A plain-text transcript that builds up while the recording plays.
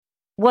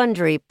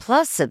Wondery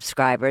Plus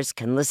subscribers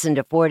can listen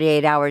to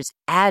 48 Hours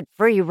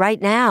ad-free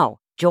right now.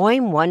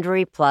 Join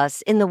Wondery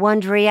Plus in the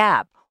Wondery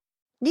app.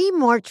 Need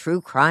more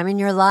true crime in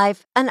your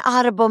life? An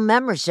Audible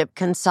membership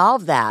can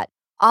solve that.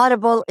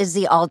 Audible is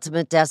the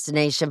ultimate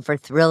destination for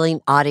thrilling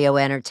audio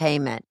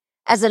entertainment.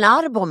 As an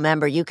Audible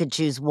member, you can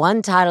choose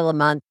one title a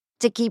month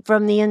to keep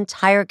from the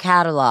entire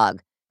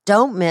catalog.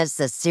 Don't miss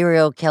The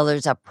Serial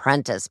Killer's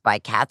Apprentice by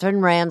Katherine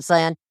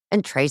Ramsland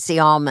and Tracy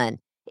Ullman.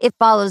 It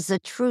follows the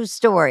true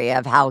story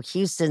of how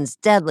Houston's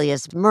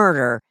deadliest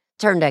murder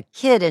turned a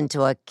kid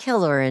into a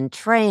killer in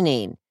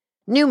training.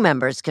 New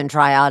members can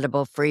try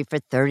Audible free for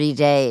 30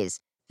 days.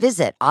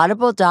 Visit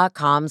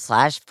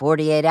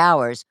audible.com/48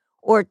 hours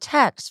or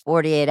text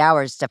 48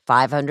 hours to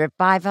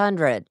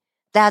 500-500.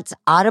 That's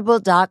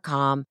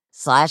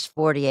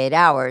audible.com/48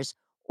 hours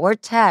or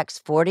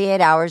text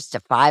 48 hours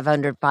to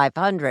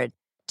 500-500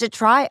 to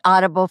try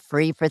Audible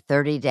free for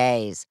 30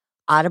 days.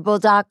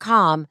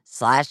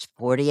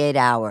 Audible.com/48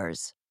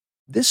 hours.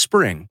 This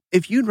spring,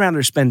 if you'd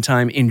rather spend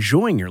time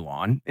enjoying your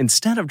lawn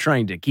instead of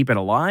trying to keep it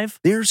alive,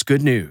 there's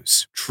good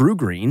news. True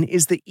Green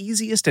is the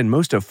easiest and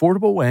most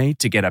affordable way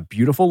to get a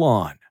beautiful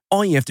lawn.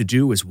 All you have to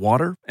do is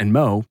water and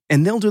mow,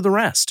 and they'll do the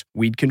rest.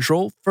 Weed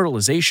control,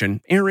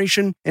 fertilization,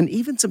 aeration, and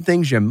even some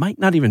things you might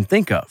not even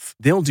think of.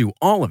 They'll do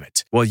all of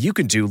it, while you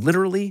can do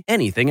literally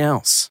anything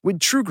else.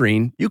 With True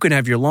Green, you can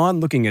have your lawn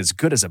looking as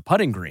good as a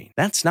putting green.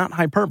 That's not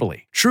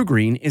hyperbole. True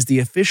Green is the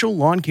official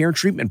lawn care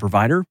treatment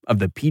provider of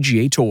the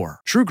PGA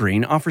Tour. True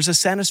Green offers a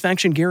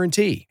satisfaction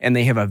guarantee, and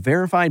they have a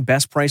verified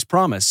best price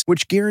promise,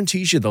 which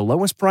guarantees you the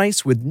lowest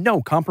price with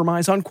no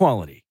compromise on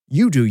quality.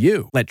 You do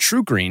you. Let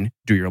True Green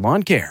do your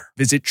lawn care.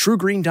 Visit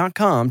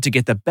TrueGreen.com to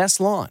get the best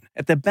lawn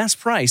at the best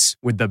price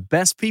with the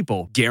best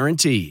people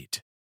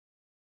guaranteed.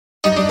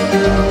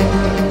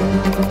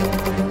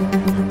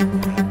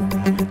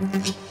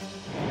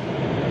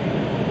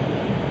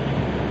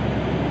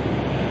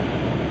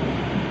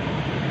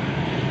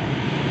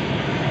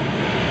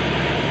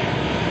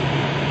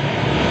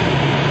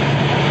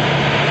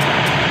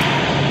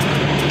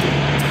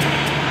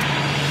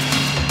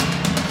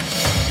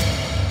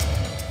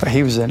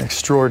 He was an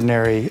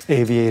extraordinary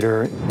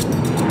aviator.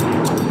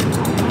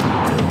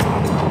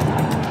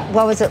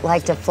 What was it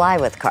like to fly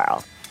with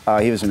Carl?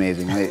 He was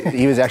amazing.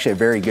 He was actually a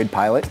very good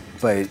pilot,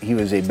 but he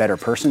was a better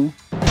person.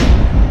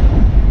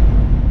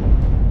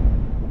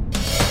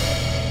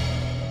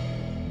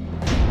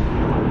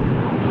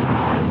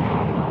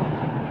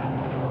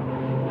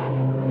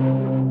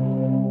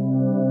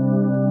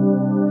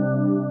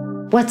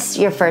 What's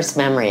your first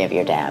memory of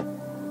your dad?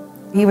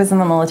 He was in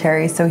the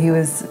military, so he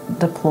was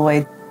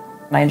deployed.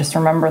 And I just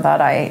remember that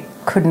I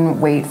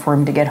couldn't wait for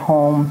him to get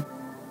home.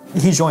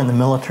 He joined the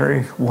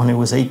military when he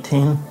was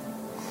 18.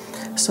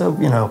 So,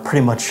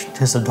 pretty much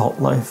his adult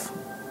life,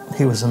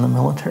 he was in the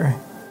military.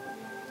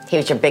 He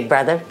was your big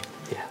brother?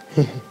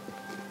 Yeah.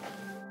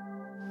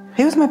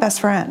 He was my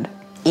best friend.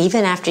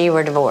 Even after you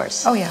were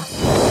divorced? Oh, yeah.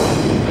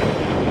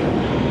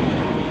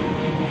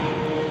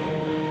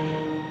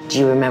 Do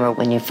you remember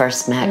when you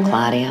first met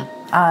Claudia?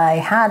 I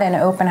had an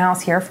open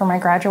house here for my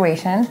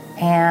graduation,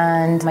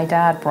 and my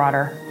dad brought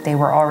her. They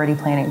were already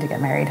planning to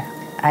get married.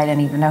 I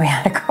didn't even know he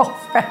had a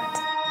girlfriend.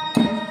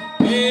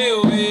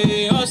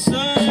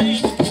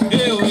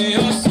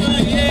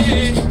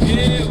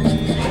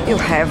 You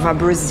have a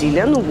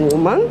Brazilian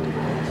woman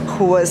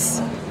who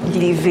was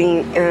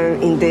living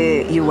in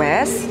the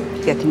U.S.,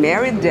 get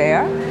married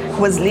there,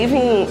 was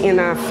living in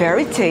a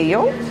fairy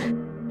tale.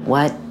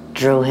 What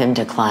drew him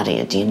to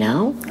Claudia, do you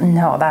know?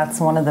 No, that's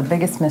one of the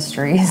biggest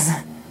mysteries.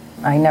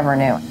 I never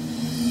knew.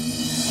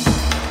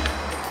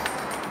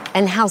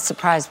 And how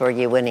surprised were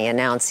you when he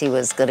announced he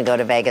was going to go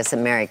to Vegas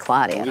and marry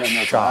Claudia?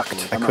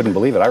 Shocked. I couldn't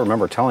believe it. I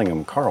remember telling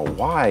him, Carl,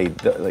 why?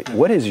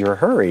 What is your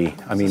hurry?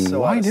 I mean,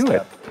 why do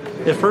it?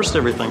 At first,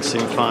 everything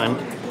seemed fine,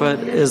 but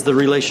as the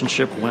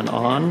relationship went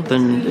on,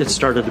 then it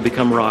started to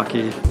become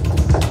rocky.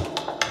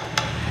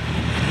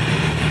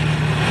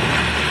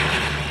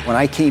 When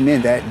I came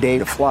in that day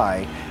to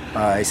fly,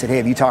 I said, hey,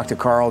 have you talked to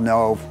Carl?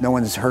 No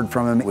one's heard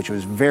from him, which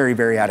was very,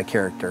 very out of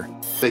character.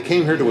 They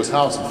came here to his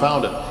house and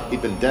found him.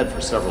 He'd been dead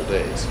for several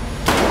days.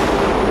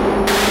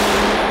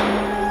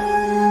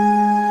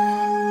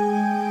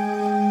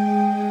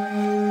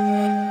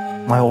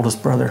 My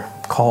oldest brother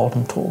called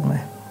and told me.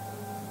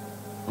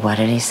 What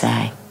did he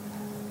say?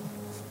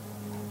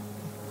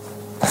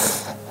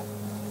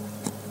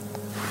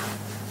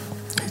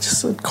 He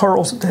just said,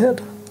 Carl's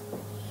dead.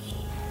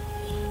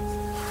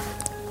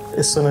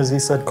 As soon as he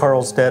said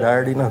Carl's dead, I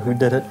already know who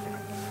did it.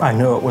 I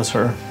knew it was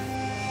her.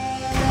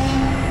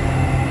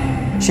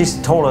 She's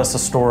told us a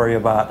story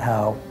about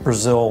how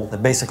Brazil,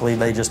 basically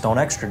they just don't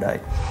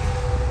extradite.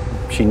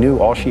 She knew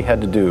all she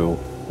had to do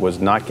was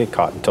not get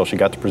caught until she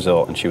got to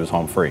Brazil and she was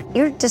home free.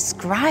 You're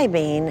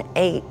describing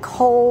a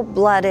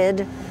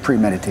cold-blooded,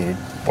 premeditated,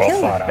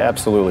 well thought out.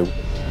 Absolutely.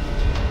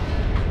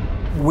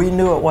 We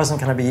knew it wasn't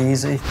going to be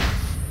easy.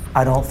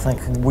 I don't think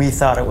we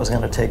thought it was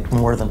going to take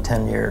more than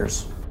 10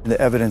 years.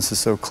 The evidence is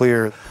so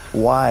clear.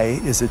 Why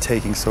is it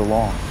taking so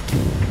long?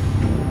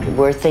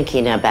 We're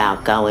thinking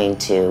about going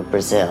to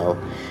Brazil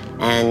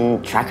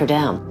and track her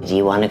down. Do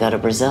you want to go to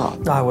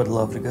Brazil? I would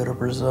love to go to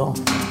Brazil.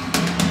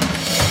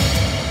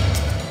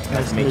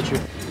 Nice to meet you.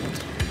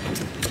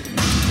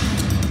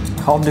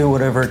 I'll do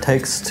whatever it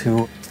takes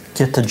to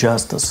get to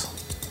justice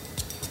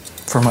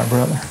for my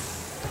brother.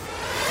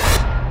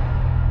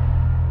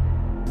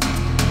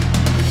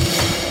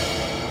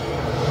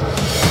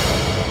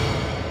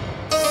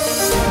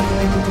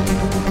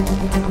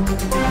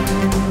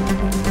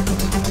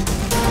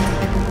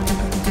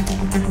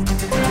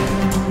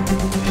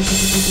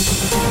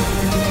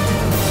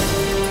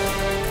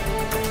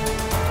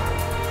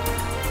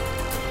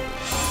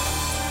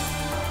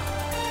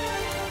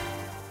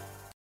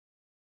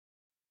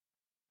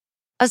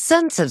 A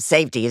sense of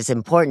safety is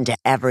important to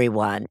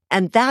everyone,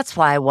 and that's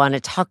why I want to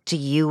talk to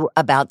you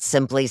about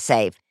Simply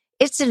Safe.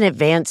 It's an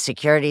advanced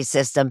security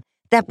system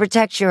that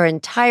protects your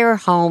entire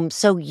home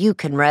so you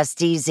can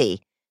rest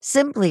easy.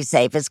 Simply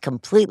Safe is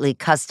completely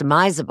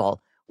customizable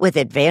with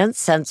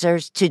advanced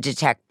sensors to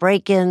detect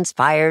break-ins,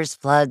 fires,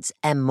 floods,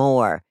 and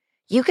more.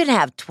 You can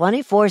have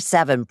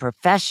 24/7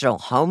 professional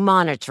home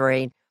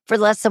monitoring for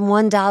less than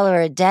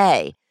 $1 a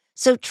day.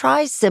 So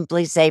try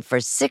Simply Safe for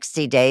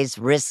 60 days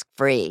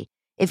risk-free.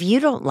 If you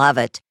don't love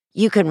it,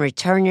 you can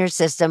return your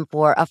system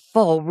for a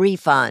full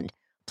refund.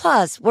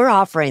 Plus, we're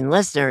offering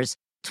listeners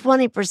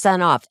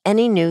 20% off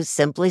any new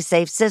Simply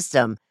Safe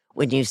system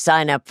when you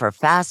sign up for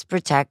Fast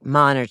Protect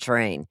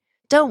monitoring.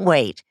 Don't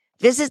wait.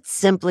 Visit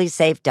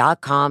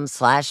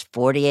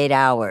simplysafe.com/48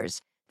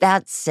 hours.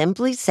 That's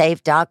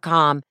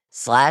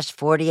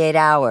simplysafe.com/48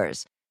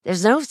 hours.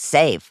 There's no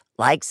safe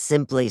like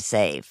Simply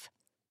Safe.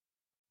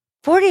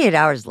 48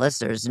 Hours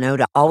listeners know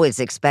to always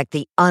expect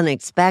the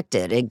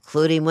unexpected,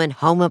 including when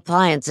home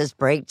appliances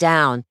break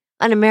down.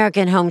 An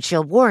American Home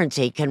Shield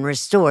warranty can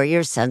restore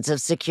your sense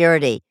of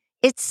security.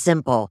 It's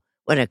simple.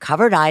 When a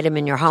covered item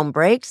in your home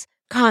breaks,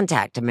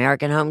 contact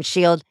American Home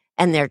Shield,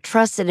 and their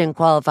trusted and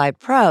qualified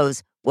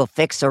pros will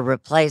fix or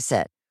replace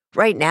it.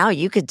 Right now,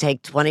 you could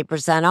take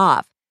 20%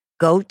 off.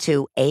 Go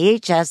to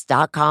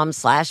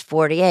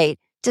ahs.com/48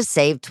 to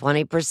save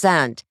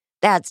 20%.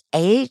 That's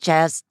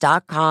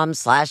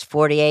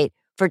ahs.com/48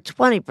 for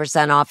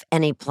 20% off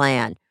any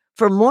plan.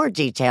 For more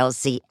details,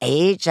 see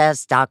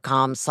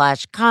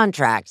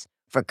ahs.com/contracts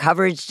for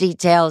coverage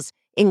details,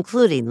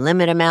 including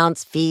limit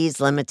amounts, fees,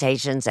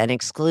 limitations, and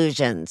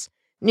exclusions.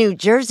 New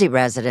Jersey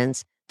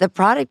residents, the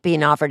product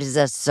being offered is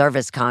a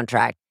service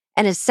contract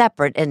and is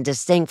separate and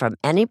distinct from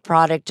any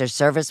product or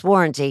service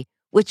warranty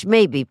which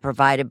may be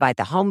provided by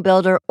the home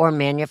builder or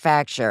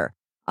manufacturer.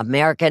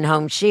 American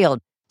Home Shield.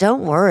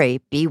 Don't worry,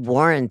 be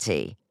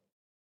warranty.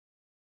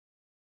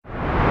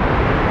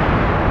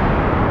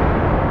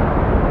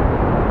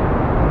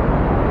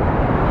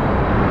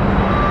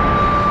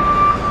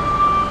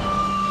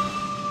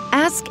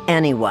 Ask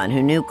anyone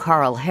who knew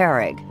Carl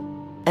Herrig,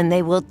 and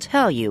they will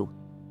tell you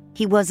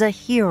he was a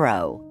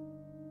hero.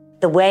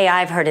 The way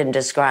I've heard him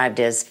described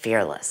is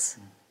fearless.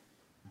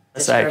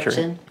 That's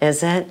accurate.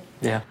 Is it?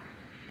 Yeah.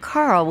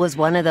 Carl was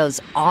one of those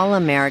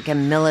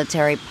all-American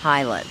military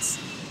pilots,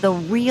 the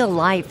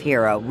real-life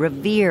hero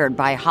revered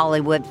by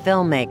Hollywood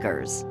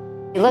filmmakers.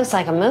 He looks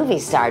like a movie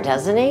star,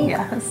 doesn't he?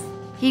 Yes.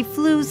 He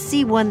flew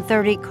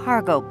C-130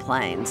 cargo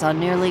planes on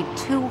nearly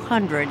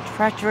 200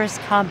 treacherous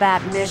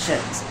combat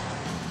missions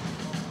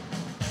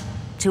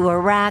to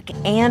Iraq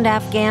and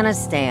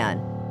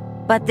Afghanistan.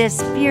 But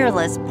this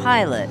fearless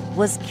pilot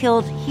was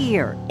killed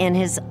here in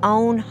his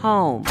own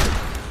home.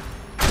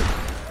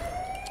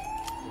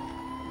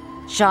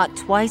 Shot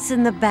twice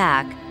in the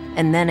back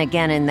and then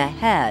again in the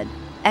head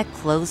at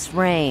close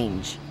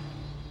range.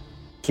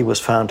 He was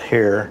found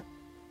here.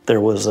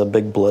 There was a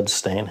big blood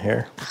stain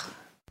here.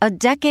 A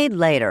decade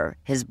later,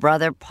 his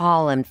brother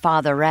Paul and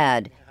father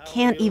Ed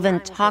can't even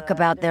talk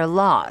about their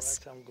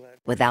loss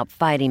without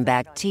fighting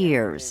back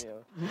tears.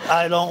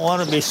 I don't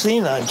want to be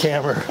seen on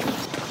camera.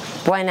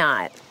 Why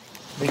not?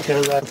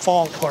 Because I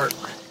fall apart.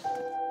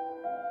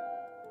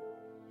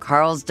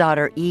 Carl's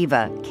daughter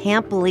Eva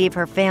can't believe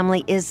her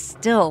family is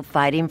still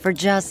fighting for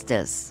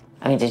justice.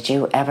 I mean, did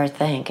you ever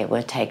think it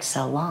would take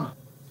so long?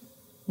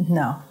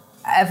 No.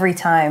 Every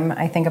time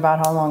I think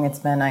about how long it's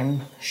been, I'm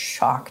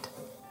shocked.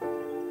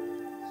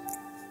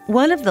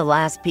 One of the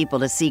last people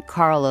to see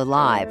Carl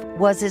alive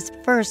was his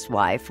first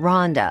wife,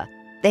 Rhonda.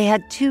 They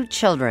had 2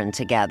 children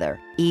together,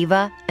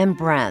 Eva and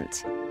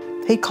Brent.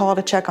 He called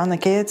to check on the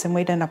kids, and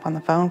we'd end up on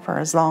the phone for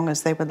as long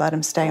as they would let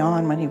him stay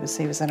on when he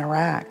was in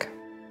Iraq.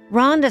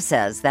 Rhonda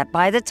says that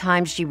by the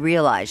time she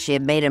realized she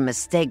had made a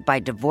mistake by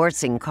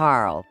divorcing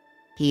Carl,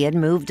 he had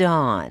moved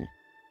on.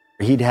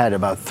 He'd had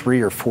about 3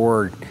 or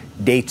 4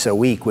 dates a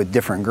week with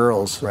different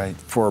girls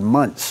for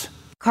months.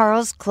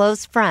 Carl's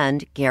close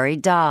friend, Gary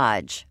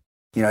Dodge.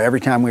 You know, every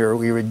time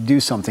we would do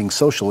something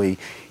socially,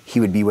 he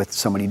would be with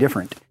somebody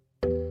different.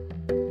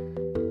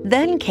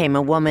 Then came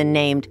a woman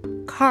named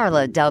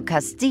Carla Del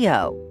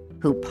Castillo,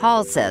 who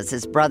Paul says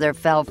his brother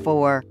fell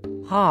for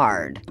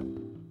hard.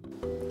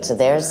 So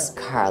there's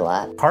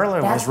Carla.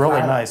 Carla was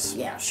really nice.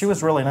 Yeah. She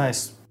was really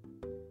nice.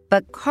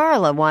 But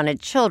Carla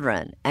wanted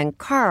children, and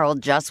Carl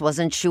just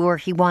wasn't sure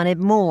he wanted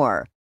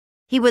more.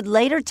 He would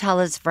later tell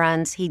his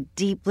friends he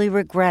deeply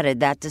regretted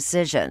that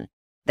decision,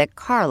 that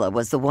Carla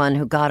was the one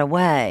who got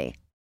away.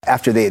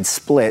 After they had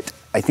split,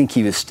 I think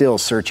he was still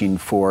searching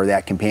for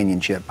that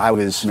companionship. I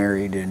was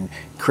married, and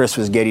Chris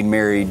was getting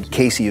married,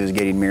 Casey was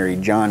getting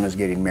married, John was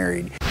getting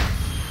married.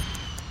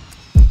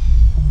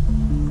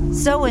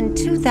 So in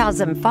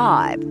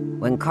 2005,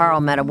 when Carl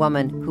met a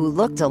woman who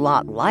looked a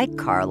lot like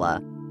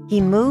Carla, he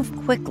moved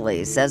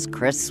quickly, says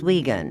Chris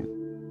Swegan.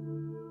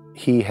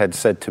 He had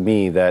said to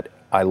me that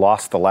I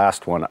lost the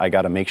last one. I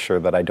got to make sure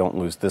that I don't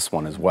lose this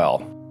one as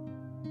well.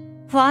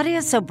 Claudia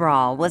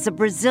Sobral was a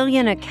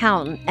Brazilian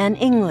accountant and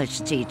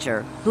English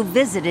teacher who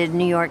visited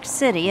New York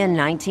City in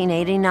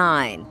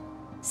 1989.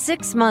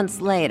 6 months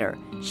later,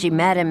 she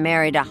met and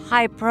married a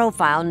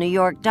high-profile New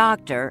York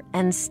doctor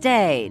and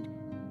stayed.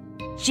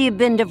 She had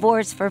been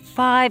divorced for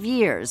 5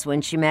 years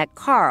when she met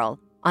Carl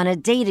on a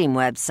dating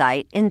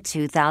website in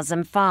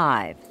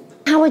 2005.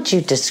 How would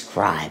you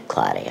describe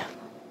Claudia?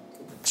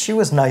 She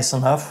was nice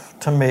enough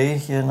to me,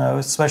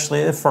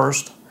 especially at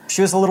first.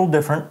 She was a little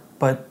different,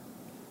 but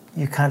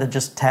you kind of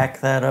just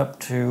tack that up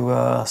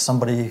to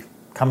somebody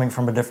coming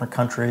from a different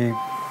country.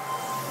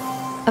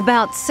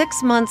 About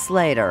 6 months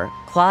later,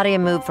 Claudia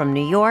moved from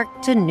New York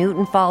to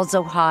Newton Falls,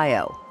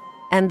 Ohio,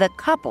 and the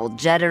couple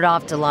jetted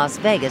off to Las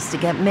Vegas to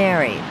get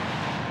married.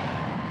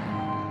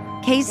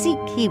 Casey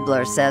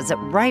Keebler says that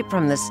right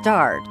from the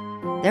start,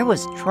 there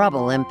was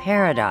trouble in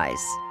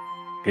paradise.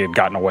 He had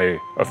gotten away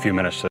a few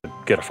minutes to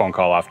get a phone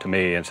call off to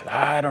me and said,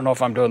 I don't know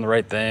if I'm doing the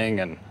right thing,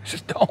 and I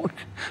said, don't,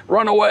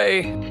 run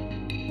away.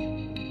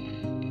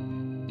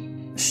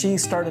 She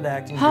started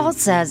acting... Paul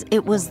says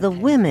it was the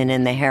women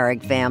in the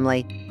Herrig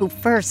family who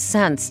first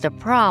sensed a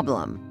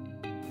problem.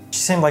 She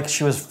seemed like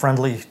she was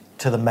friendly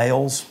to the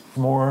males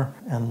more,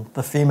 and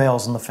the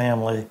females in the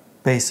family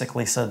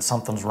basically said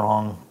something's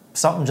wrong.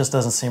 Something just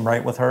doesn't seem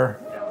right with her.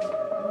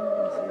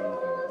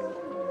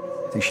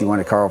 I think she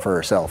wanted Carl for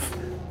herself.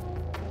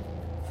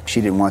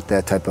 She didn't want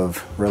that type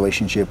of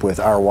relationship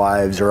with our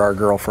wives or our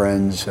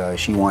girlfriends.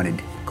 She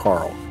wanted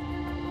Carl.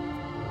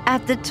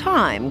 At the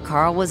time,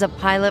 Carl was a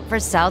pilot for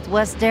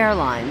Southwest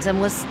Airlines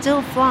and was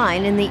still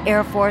flying in the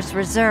Air Force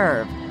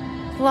Reserve.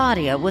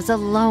 Claudia was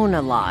alone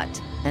a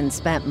lot and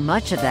spent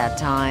much of that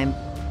time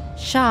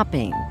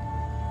shopping.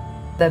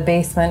 The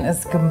basement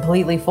is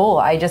completely full.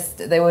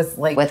 There was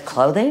like... With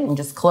clothing?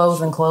 Just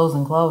clothes and clothes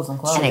and clothes and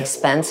clothes. And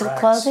expensive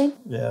clothing?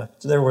 Yeah,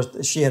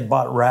 she had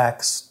bought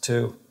racks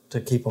to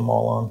keep them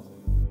all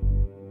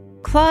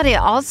on.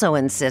 Claudia also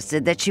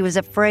insisted that she was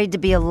afraid to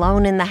be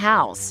alone in the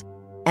house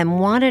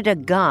and wanted a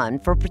gun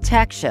for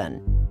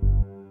protection.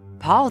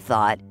 Paul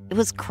thought it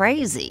was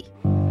crazy.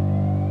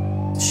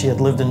 She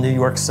had lived in New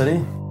York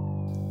City,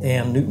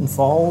 and Newton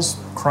Falls'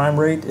 crime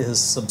rate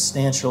is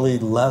substantially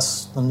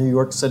less than New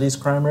York City's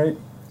crime rate.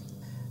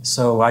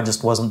 So I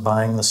just wasn't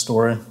buying the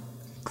story.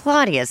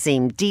 Claudia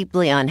seemed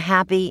deeply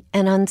unhappy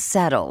and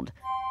unsettled,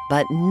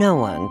 but no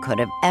one could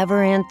have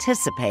ever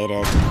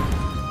anticipated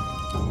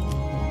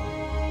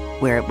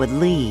where it would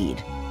lead.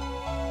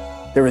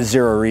 There was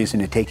zero reason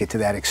to take it to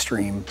that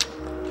extreme.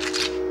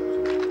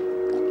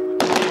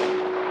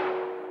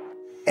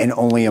 And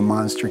only a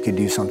monster could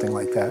do something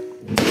like that.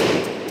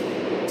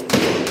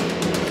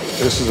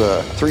 This is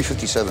a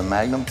 .357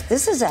 Magnum.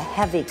 This is a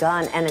heavy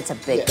gun, and it's a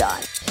big gun.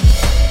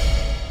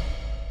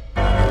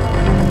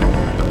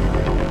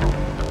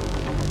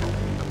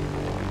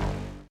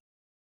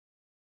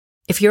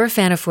 If you're a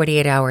fan of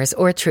 48 Hours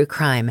or true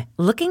crime,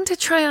 looking to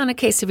try on a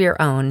case of your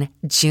own,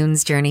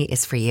 June's Journey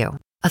is for you.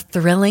 A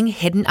thrilling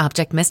hidden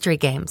object mystery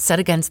game set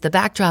against the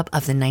backdrop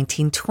of the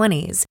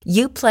 1920s.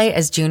 You play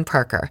as June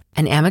Parker,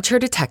 an amateur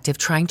detective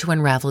trying to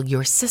unravel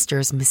your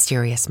sister's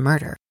mysterious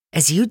murder.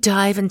 As you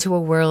dive into a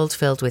world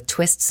filled with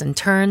twists and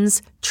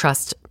turns,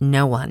 trust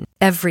no one.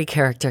 Every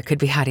character could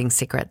be hiding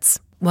secrets.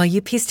 While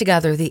you piece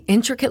together the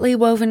intricately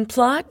woven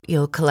plot,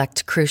 you'll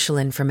collect crucial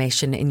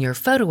information in your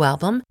photo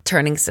album,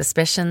 turning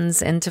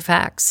suspicions into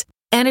facts.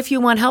 And if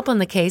you want help on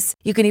the case,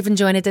 you can even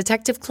join a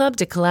detective club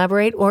to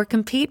collaborate or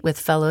compete with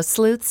fellow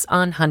sleuths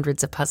on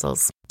hundreds of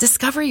puzzles.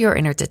 Discover your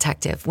inner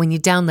detective when you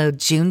download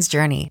June's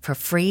Journey for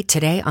free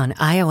today on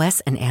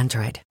iOS and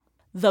Android.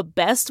 The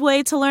best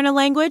way to learn a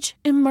language?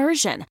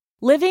 Immersion.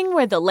 Living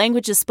where the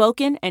language is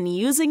spoken and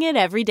using it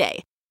every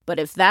day. But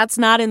if that's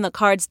not in the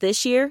cards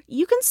this year,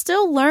 you can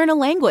still learn a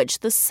language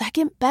the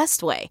second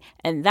best way,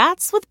 and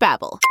that's with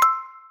Babbel.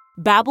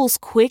 Babbel's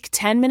quick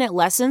 10-minute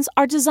lessons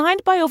are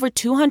designed by over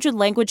 200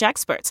 language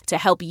experts to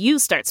help you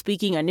start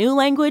speaking a new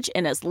language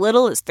in as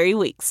little as 3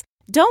 weeks.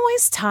 Don't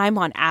waste time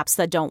on apps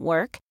that don't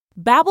work.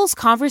 Babbel's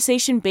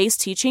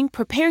conversation-based teaching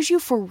prepares you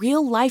for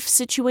real-life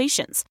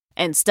situations.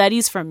 And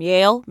studies from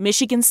Yale,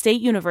 Michigan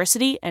State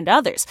University, and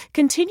others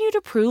continue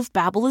to prove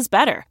Babbel is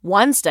better.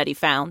 One study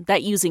found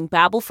that using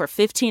Babbel for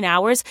 15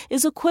 hours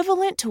is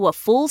equivalent to a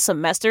full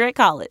semester at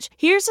college.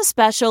 Here's a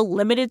special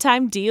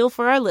limited-time deal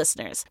for our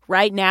listeners.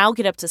 Right now,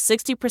 get up to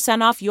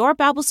 60% off your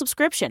Babbel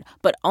subscription,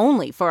 but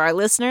only for our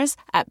listeners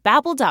at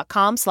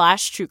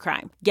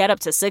Babbel.com/truecrime. Get up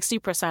to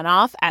 60%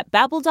 off at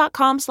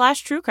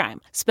Babbel.com/truecrime.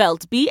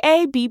 Spelled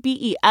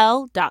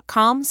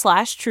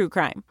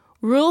BABBEL.com/truecrime.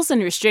 Rules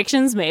and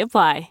restrictions may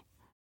apply.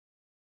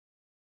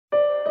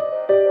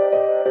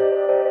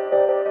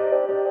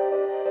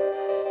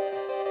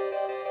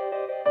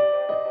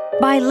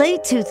 By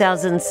late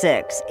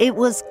 2006, it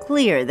was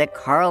clear that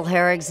Carl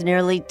Herrig's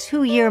nearly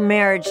 2-year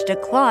marriage to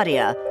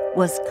Claudia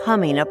was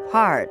coming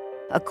apart,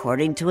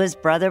 according to his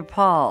brother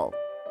Paul.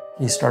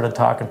 He started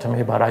talking to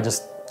me about, I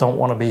just don't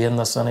want to be in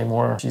this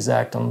anymore. She's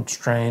acting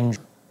strange,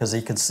 because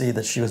he could see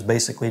that she was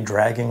basically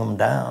dragging him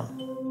down.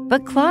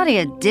 But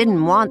Claudia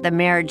didn't want the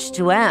marriage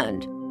to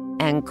end,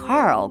 and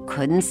Carl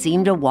couldn't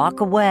seem to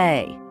walk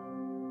away.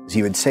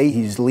 He would say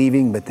he's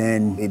leaving, but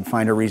then he'd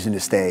find a reason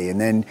to stay.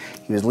 And then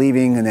he was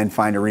leaving and then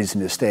find a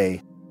reason to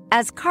stay.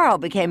 As Carl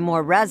became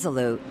more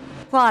resolute,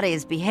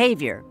 Claudia's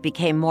behavior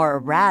became more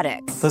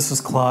erratic. This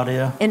is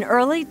Claudia. In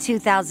early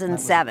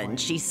 2007,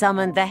 she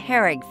summoned the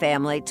Herrig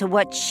family to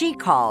what she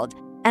called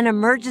an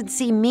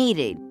emergency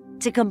meeting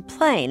to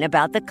complain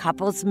about the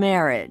couple's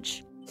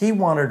marriage. He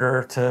wanted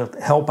her to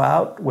help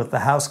out with the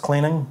house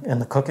cleaning and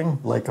the cooking,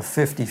 like a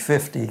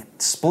 50-50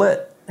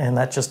 split. And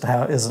that just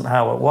isn't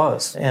how it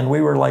was. And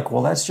we were like,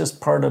 well, that's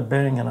just part of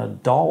being an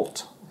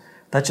adult.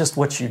 That's just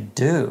what you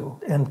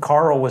do. And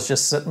Carl was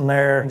just sitting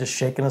there, just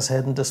shaking his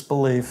head in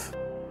disbelief.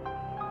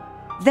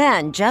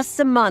 Then, just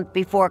a month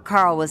before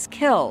Carl was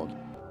killed,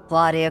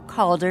 Claudia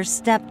called her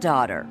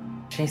stepdaughter.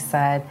 She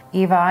said,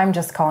 Eva, I'm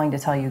just calling to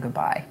tell you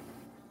goodbye.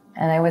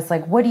 And I was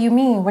like, what do you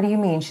mean? What do you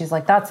mean? She's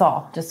like, that's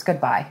all, just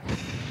goodbye.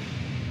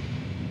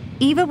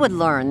 Eva would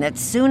learn that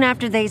soon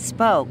after they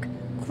spoke,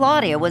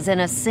 Claudia was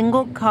in a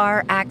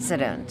single-car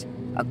accident.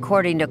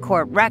 According to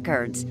court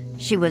records,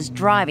 she was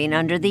driving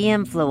under the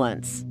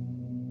influence.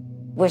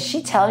 Was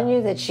she telling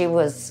you that she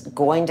was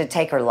going to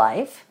take her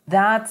life?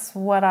 That's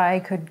what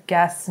I could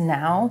guess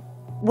now.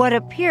 What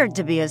appeared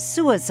to be a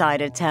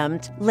suicide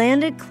attempt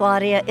landed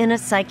Claudia in a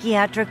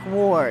psychiatric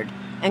ward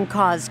and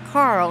caused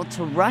Carl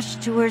to rush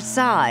to her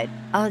side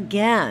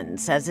again,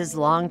 says his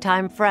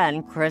longtime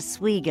friend Chris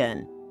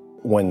Swegan.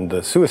 When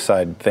the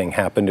suicide thing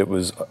happened, it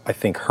was, I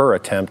think, her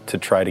attempt to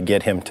try to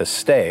get him to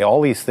stay. All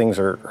these things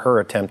are her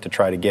attempt to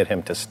try to get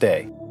him to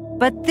stay.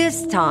 But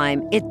this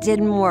time, it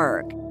didn't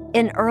work.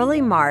 In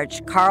early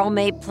March, Carl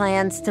made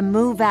plans to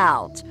move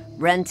out,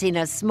 renting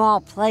a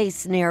small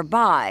place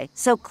nearby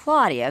so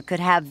Claudia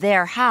could have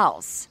their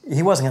house.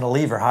 He wasn't going to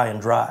leave her high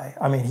and dry.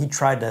 I mean, he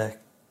tried to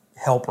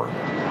help her.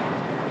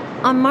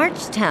 On March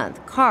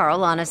 10th,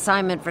 Carl, on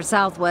assignment for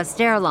Southwest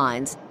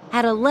Airlines,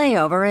 had a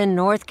layover in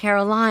North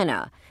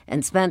Carolina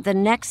and spent the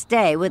next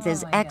day with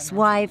his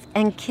ex-wife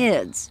and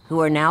kids,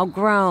 who are now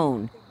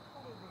grown.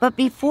 But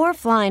before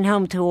flying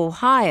home to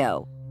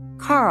Ohio,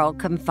 Carl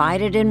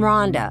confided in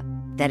Rhonda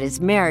that his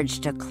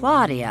marriage to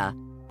Claudia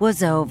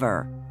was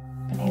over.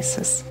 And he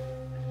says,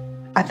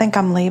 I think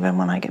I'm leaving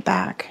when I get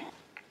back.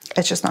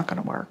 It's just not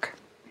going to work.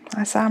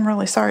 I said, I'm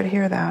really sorry to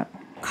hear that.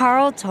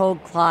 Carl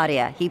told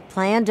Claudia he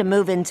planned to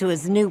move into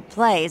his new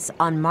place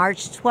on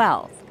March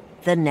 12th,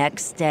 the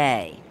next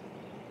day.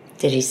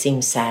 Did he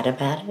seem sad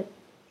about it?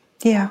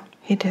 Yeah,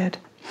 he did.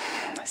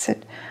 I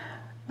said,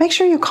 make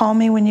sure you call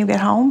me when you get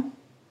home.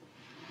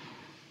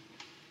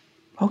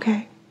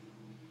 Okay,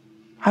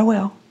 I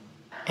will.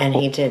 And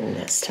he didn't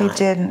this time? He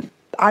didn't.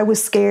 I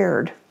was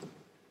scared,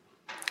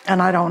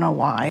 and I don't know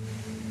why.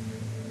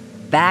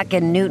 Back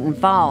in Newton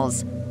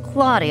Falls,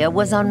 Claudia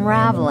was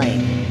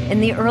unraveling.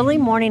 In the early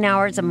morning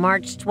hours of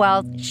March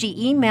 12th,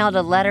 she emailed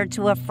a letter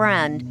to a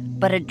friend,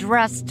 but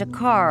addressed to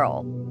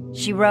Carl.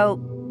 She wrote,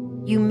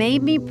 You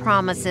made me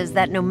promises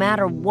that no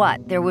matter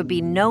what, there would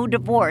be no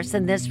divorce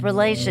in this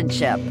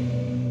relationship.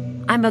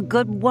 I'm a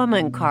good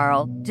woman,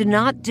 Carl. Do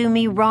not do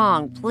me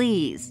wrong,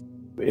 please.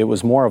 It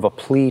was more of a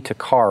plea to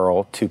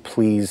Carl to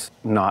please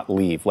not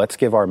leave. Let's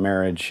give our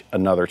marriage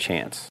another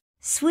chance.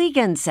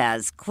 Swegan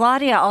says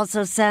Claudia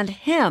also sent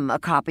him a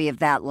copy of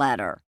that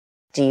letter.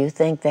 Do you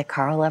think that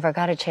Carl ever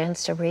got a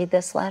chance to read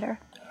this letter?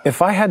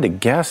 If I had to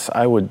guess,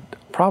 I would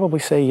probably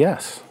say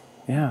yes.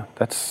 Yeah,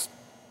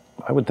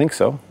 I would think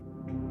so.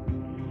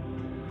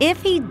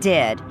 If he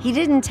did, he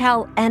didn't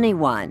tell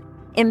anyone.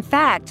 In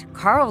fact,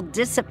 Carl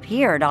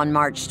disappeared on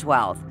March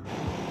 12th.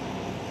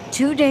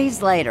 2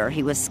 days later,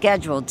 he was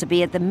scheduled to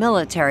be at the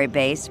military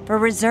base for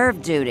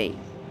reserve duty.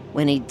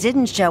 When he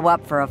didn't show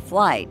up for a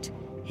flight,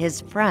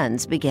 his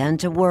friends began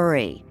to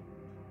worry.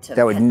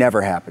 That would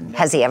never happen.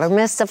 Has he ever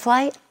missed a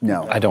flight?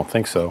 No. I don't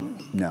think so.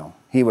 No.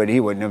 He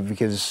wouldn't have,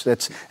 because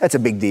that's a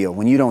big deal.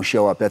 When you don't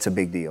show up, that's a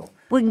big deal.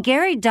 When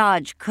Gary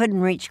Dodge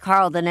couldn't reach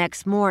Carl the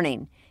next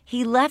morning,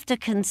 he left a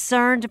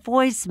concerned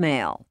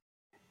voicemail.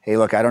 Hey,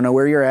 look, I don't know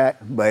where you're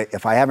at, but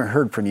if I haven't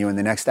heard from you in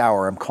the next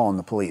hour, I'm calling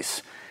the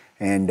police.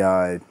 And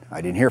I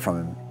didn't hear from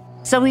him.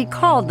 So he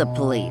called the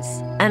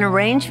police and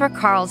arranged for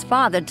Carl's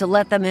father to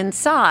let them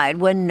inside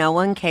when no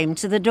one came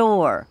to the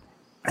door.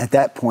 At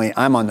that point,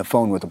 I'm on the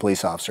phone with the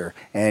police officer,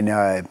 and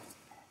I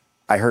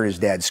heard his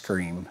dad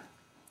scream.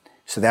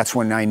 So that's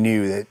when I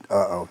knew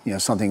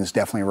that, something's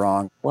definitely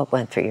wrong. What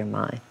went through your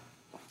mind?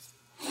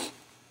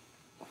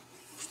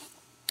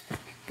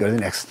 Go to the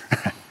next.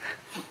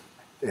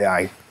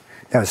 Yeah,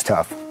 that was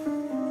tough.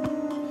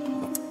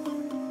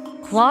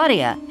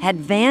 Claudia had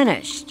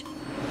vanished.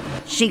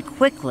 She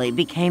quickly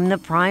became the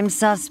prime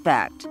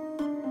suspect.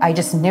 I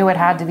just knew it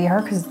had to be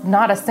her because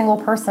not a single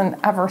person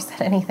ever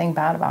said anything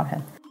bad about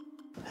him.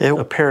 It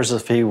appears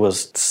as if he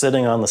was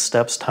sitting on the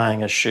steps tying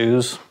his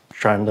shoes,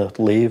 trying to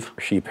leave.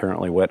 She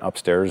apparently went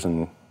upstairs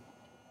and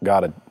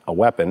got a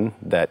weapon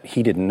that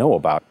he didn't know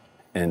about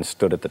and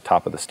stood at the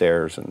top of the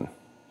stairs and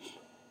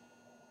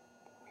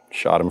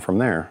shot him from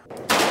there.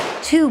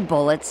 2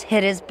 bullets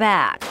hit his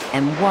back,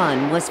 and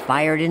 1 was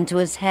fired into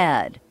his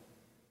head.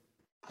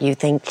 You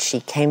think she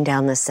came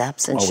down the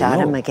steps and shot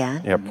him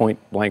again? Yeah, point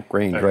blank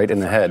range, right in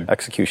the head,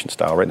 execution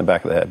style, right in the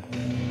back of the head.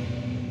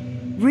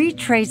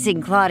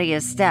 Retracing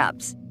Claudia's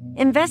steps,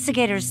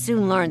 investigators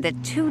soon learned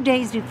that 2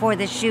 days before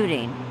the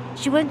shooting,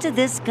 she went to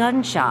this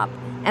gun shop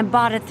and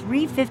bought a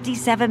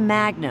 .357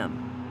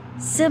 Magnum,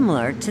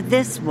 similar to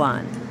this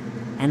one.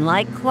 And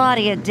like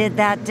Claudia did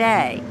that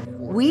day,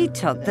 we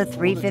took the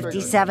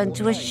 .357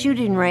 to a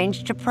shooting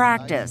range to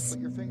practice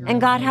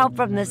and got help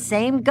from the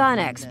same gun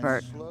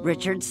expert,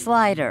 Richard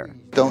Slider.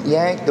 Don't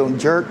yank, don't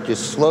jerk,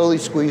 just slowly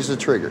squeeze the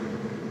trigger.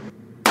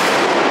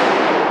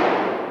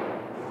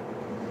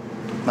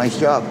 Nice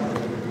job.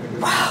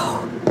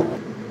 Wow.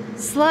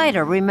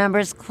 Slider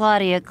remembers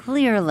Claudia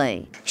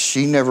clearly.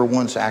 She never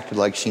once acted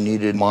like she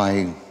needed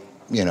my,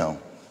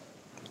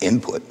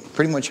 input.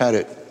 Pretty much had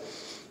it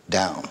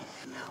down.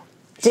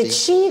 Did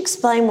she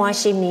explain why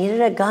she needed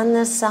a gun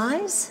this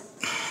size?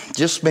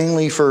 Just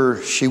mainly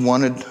she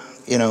wanted,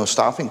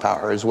 stopping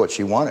power is what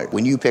she wanted.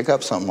 When you pick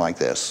up something like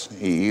this,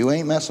 you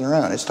ain't messing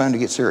around. It's time to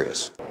get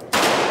serious.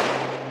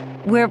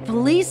 Where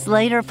police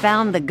later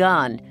found the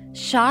gun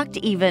shocked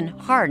even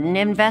hardened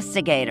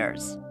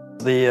investigators.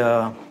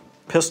 The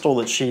pistol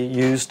that she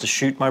used to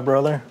shoot my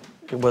brother,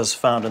 it was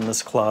found in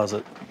this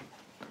closet.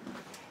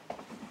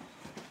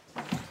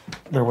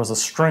 There was a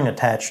string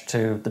attached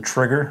to the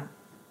trigger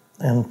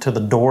and to the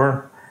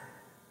door,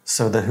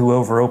 so that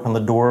whoever opened the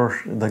door,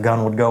 the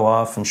gun would go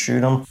off and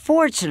shoot him.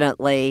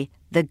 Fortunately,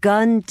 the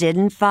gun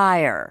didn't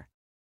fire.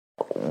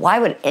 Why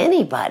would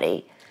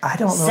anybody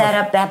set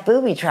up that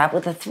booby trap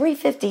with a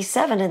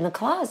 .357 in the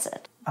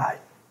closet?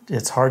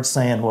 It's hard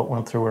saying what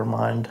went through her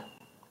mind.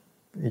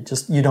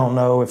 You don't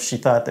know if she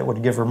thought that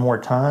would give her more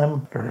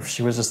time or if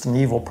she was just an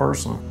evil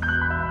person.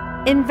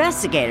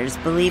 Investigators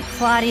believe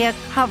Claudia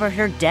covered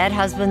her dead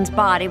husband's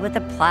body with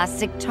a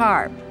plastic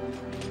tarp.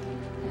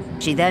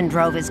 She then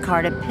drove his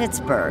car to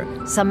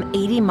Pittsburgh, some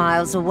 80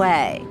 miles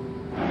away.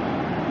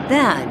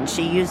 Then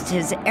she used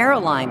his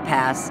airline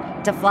pass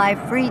to fly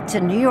free to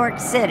New York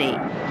City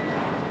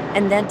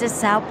and then to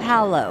Sao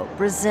Paulo,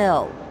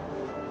 Brazil.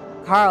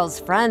 Carl's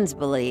friends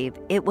believe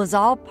it was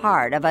all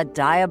part of a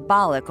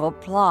diabolical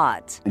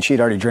plot. And she had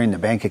already drained the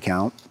bank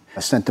account. I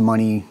sent the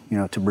money,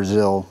 to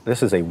Brazil.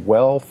 This is a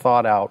well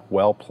thought out,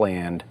 well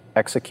planned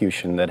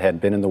execution that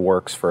had been in the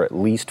works for at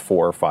least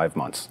 4 or 5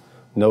 months.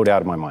 No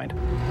doubt in my mind.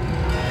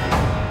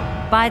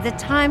 By the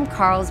time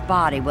Carl's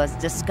body was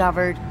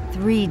discovered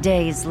 3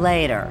 days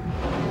later,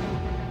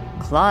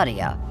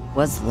 Claudia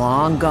was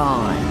long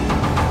gone.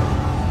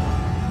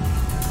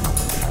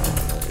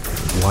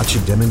 Watch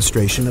a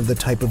demonstration of the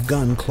type of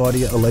gun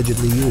Claudia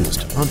allegedly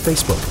used on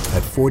Facebook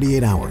at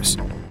 48 Hours.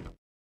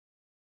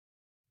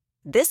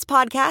 This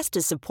podcast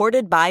is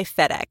supported by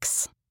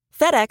FedEx.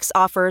 FedEx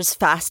offers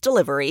fast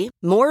delivery,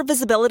 more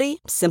visibility,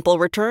 simple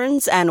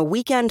returns, and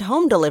weekend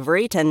home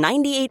delivery to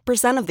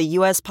 98% of the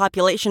U.S.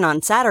 population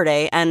on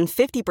Saturday and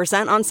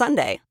 50% on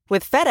Sunday.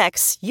 With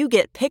FedEx, you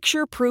get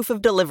picture proof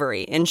of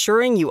delivery,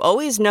 ensuring you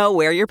always know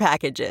where your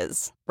package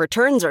is.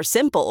 Returns are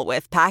simple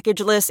with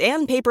packageless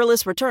and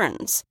paperless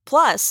returns.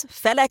 Plus,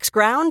 FedEx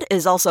Ground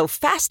is also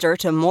faster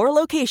to more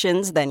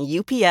locations than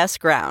UPS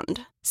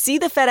Ground. See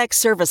the FedEx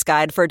service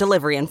guide for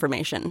delivery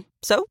information.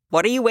 So,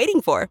 what are you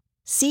waiting for?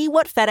 See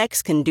what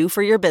FedEx can do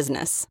for your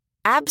business.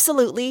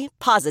 Absolutely,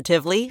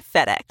 positively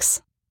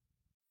FedEx.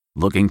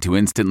 Looking to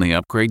instantly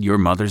upgrade your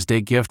Mother's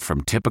Day gift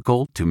from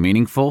typical to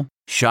meaningful?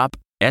 Shop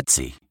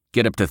Etsy.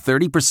 Get up to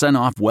 30%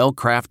 off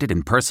well-crafted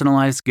and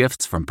personalized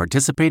gifts from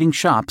participating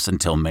shops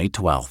until May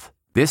 12th.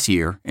 This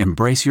year,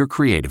 embrace your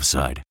creative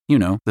side.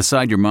 The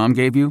side your mom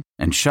gave you.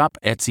 And shop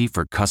Etsy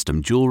for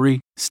custom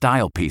jewelry,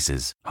 style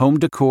pieces, home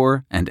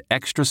decor, and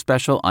extra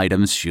special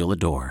items she'll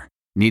adore.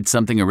 Need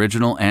something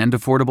original and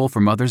affordable for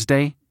Mother's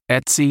Day?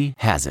 Etsy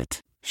has it.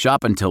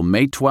 Shop until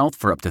May 12th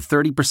for up to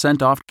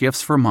 30% off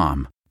gifts for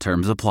mom.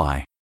 Terms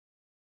apply.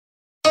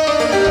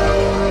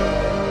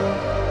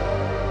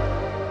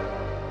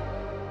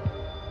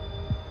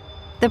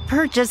 The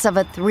purchase of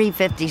a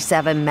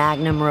 .357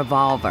 Magnum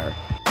revolver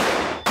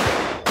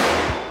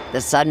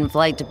the sudden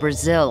flight to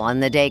Brazil on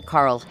the day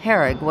Carl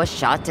Herrig was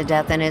shot to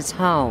death in his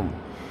home.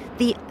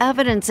 The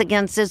evidence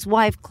against his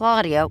wife,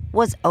 Claudia,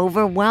 was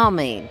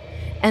overwhelming.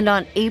 And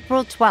on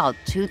April 12,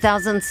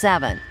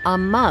 2007, a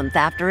month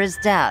after his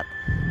death,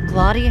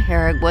 Claudia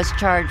Herrig was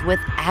charged with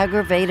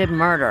aggravated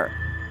murder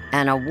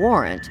and a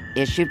warrant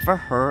issued for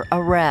her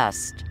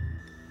arrest.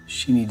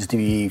 She needs to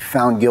be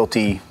found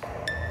guilty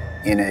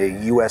in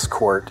a U.S.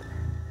 court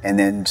and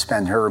then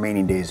spend her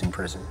remaining days in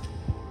prison.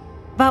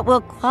 But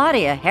will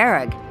Claudia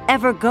Herrig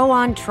ever go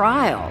on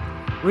trial?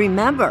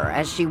 Remember,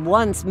 as she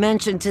once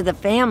mentioned to the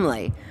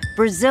family,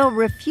 Brazil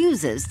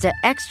refuses to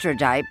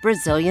extradite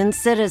Brazilian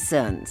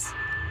citizens.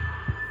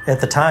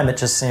 At the time, it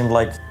just seemed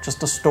like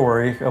just a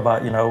story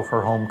about,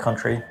 her home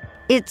country.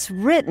 It's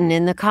written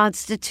in the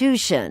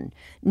Constitution.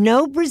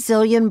 No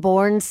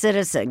Brazilian-born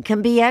citizen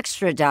can be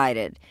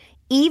extradited,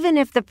 even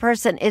if the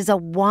person is a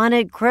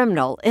wanted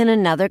criminal in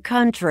another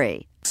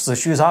country. So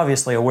she was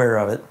obviously aware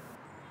of it.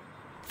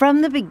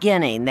 From the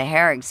beginning, the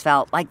Herrigs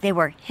felt like they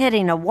were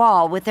hitting a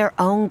wall with their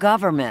own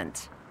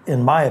government.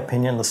 In my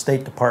opinion, the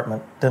State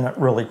Department didn't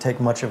really take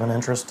much of an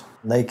interest.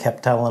 They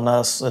kept telling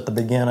us at the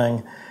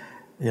beginning,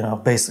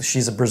 basically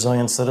she's a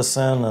Brazilian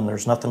citizen and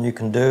there's nothing you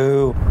can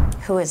do.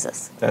 Who is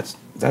this?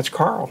 That's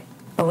Carl.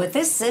 But with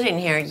this sitting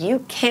here, you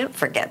can't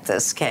forget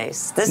this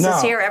case. This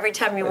is here every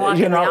time you walk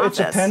in the office.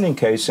 It's a pending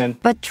case.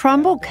 But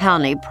Trumbull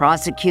County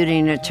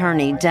prosecuting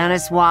attorney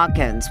Dennis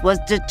Watkins was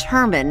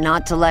determined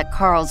not to let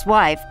Carl's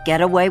wife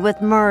get away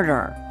with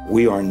murder.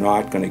 We are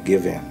not going to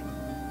give in.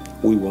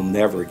 We will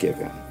never give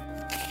in.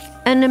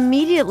 And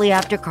immediately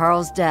after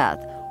Carl's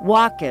death,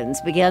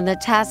 Watkins began the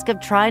task of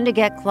trying to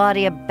get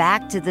Claudia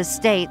back to the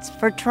States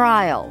for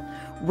trial,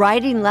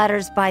 writing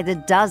letters by the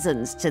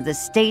dozens to the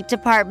State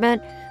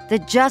Department, the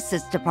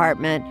Justice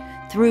Department,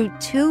 through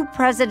 2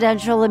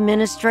 presidential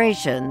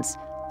administrations,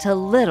 to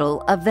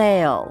little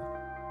avail.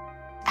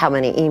 How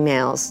many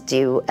emails do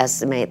you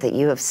estimate that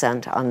you have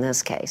sent on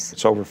this case?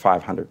 It's over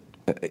 500.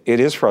 It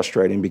is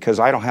frustrating because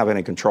I don't have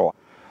any control.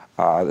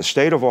 The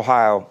state of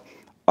Ohio,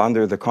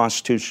 under the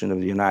Constitution of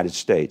the United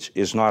States,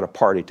 is not a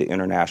party to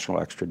international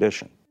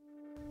extradition.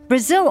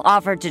 Brazil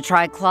offered to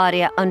try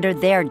Claudia under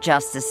their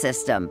justice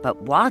system,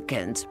 but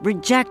Watkins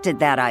rejected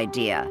that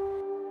idea.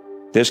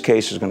 This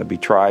case is going to be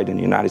tried in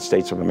the United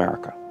States of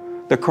America.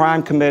 The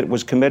crime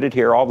was committed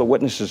here. All the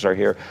witnesses are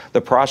here.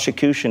 The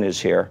prosecution is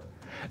here.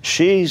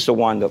 She's the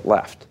one that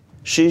left.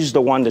 She's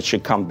the one that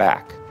should come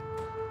back.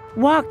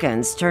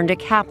 Watkins turned to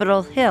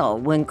Capitol Hill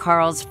when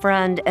Carl's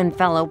friend and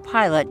fellow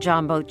pilot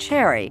John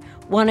Bocherry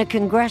won a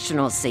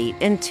congressional seat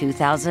in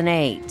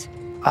 2008.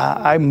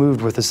 I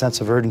moved with a sense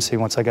of urgency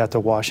once I got to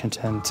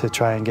Washington to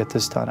try and get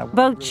this done.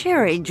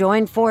 Bocherry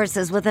joined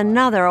forces with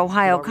another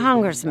Ohio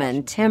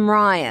congressman, Tim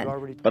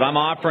Ryan. But I'm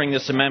offering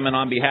this amendment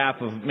on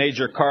behalf of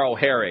Major Carl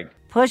Herrig,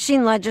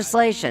 pushing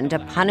legislation to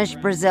punish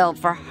Brazil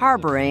for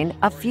harboring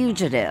a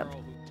fugitive.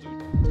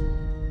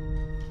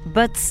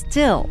 But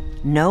still,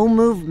 no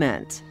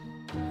movement.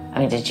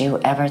 I mean, did you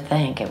ever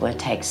think it would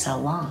take so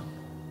long?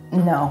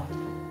 No.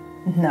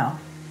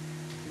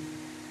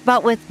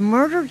 But with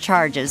murder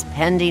charges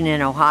pending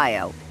in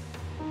Ohio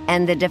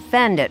and the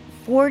defendant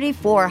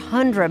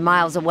 4,400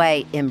 miles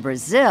away in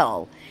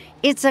Brazil,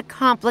 it's a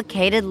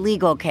complicated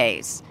legal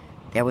case.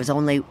 There was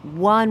only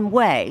one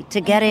way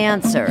to get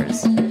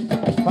answers.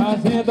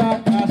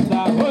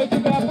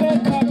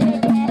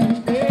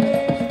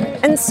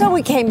 And so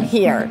we came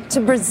here to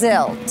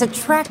Brazil to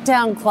track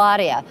down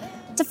Claudia,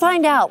 to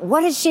find out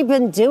what has she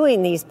been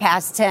doing these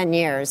past 10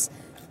 years.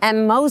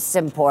 And most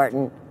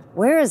important,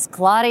 where is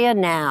Claudia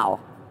now?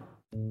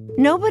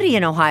 Nobody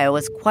in Ohio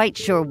is quite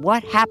sure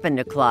what happened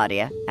to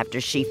Claudia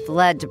after she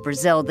fled to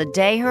Brazil the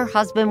day her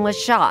husband was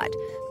shot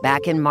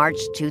back in March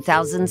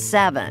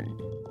 2007.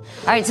 All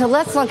right, so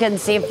let's look and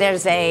see if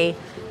there's any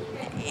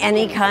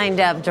kind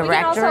of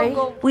directory.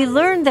 We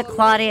learned that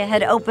Claudia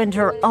had opened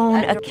her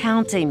own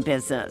accounting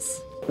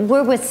business.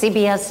 We're with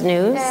CBS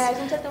News.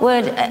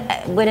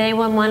 Would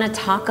anyone want to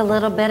talk a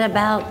little bit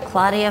about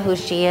Claudia, who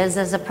she is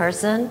as a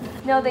person?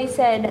 No, they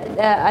said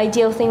the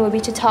ideal thing would be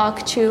to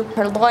talk to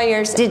her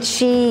lawyers. Did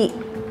she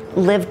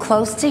live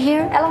close to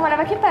here? Ela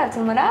morava aqui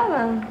perto, não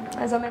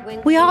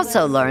morava? We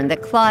also learned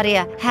that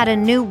Claudia had a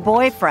new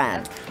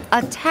boyfriend,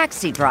 a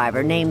taxi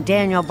driver named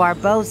Daniel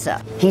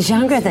Barbosa. He's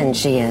younger than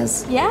she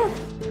is. Yeah.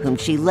 Whom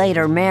she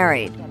later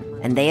married,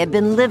 and they had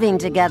been living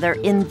together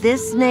in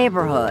this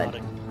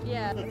neighborhood.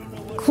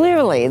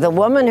 Clearly, the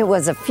woman who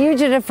was a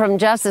fugitive from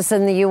justice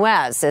in the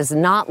U.S. is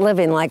not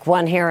living like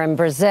one here in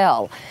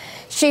Brazil.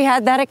 She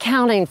had that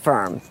accounting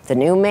firm, the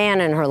new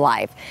man in her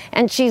life,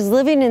 and she's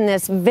living in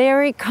this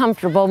very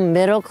comfortable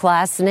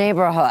middle-class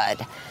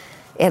neighborhood.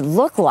 It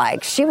looked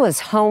like she was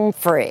home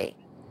free.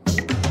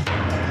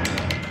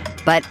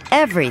 But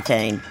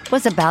everything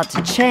was about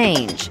to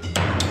change.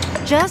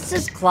 Just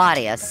as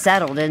Claudia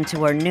settled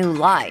into her new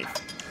life,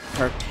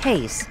 her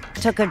case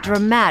took a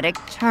dramatic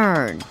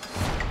turn.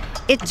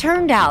 It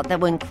turned out that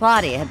when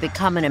Claudia had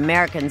become an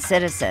American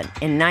citizen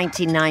in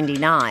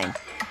 1999,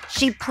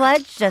 she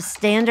pledged a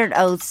standard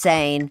oath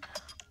saying,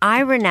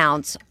 I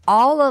renounce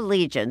all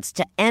allegiance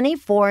to any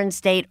foreign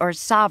state or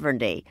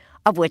sovereignty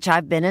of which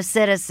I've been a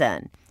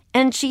citizen.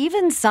 And she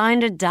even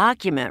signed a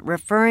document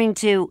referring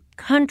to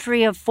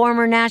country of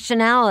former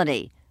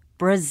nationality,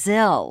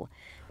 Brazil.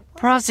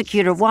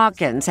 Prosecutor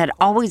Watkins had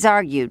always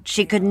argued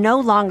she could no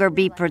longer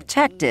be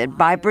protected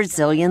by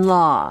Brazilian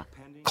law.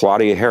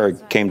 Claudia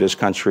Herrig came to this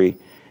country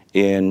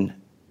in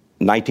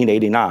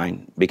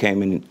 1989,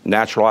 became a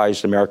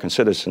naturalized American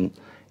citizen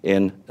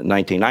in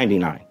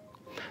 1999.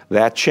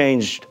 That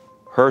changed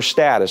her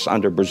status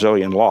under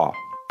Brazilian law.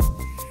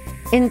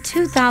 In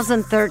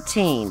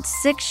 2013,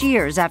 6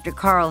 years after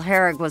Carl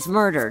Herrig was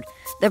murdered,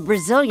 the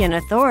Brazilian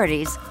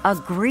authorities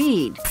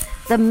agreed.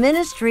 The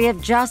Ministry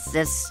of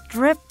Justice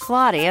stripped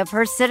Claudia of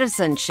her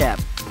citizenship,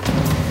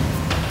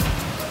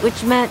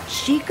 which meant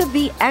she could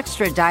be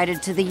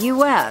extradited to the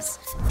U.S.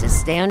 to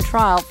stand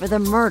trial for the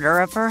murder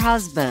of her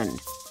husband.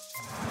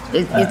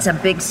 It's a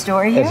big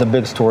story here? It's a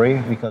big story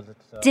because it's...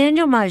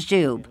 Daniel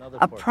Majub,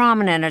 a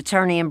prominent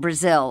attorney in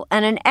Brazil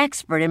and an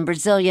expert in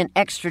Brazilian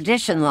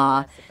extradition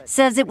law,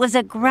 says it was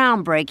a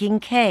groundbreaking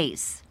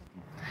case.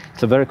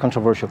 It's a very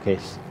controversial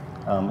case.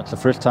 It's the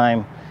first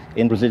time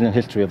in Brazilian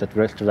history that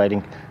we're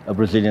extraditing a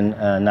Brazilian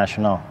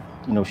national.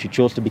 You know, she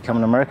chose to become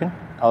an American.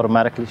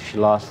 Automatically, she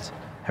lost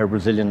her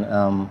Brazilian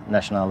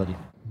nationality.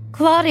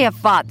 Claudia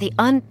fought the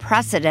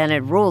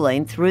unprecedented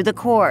ruling through the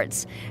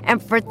courts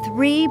and for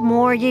 3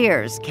 more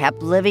years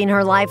kept living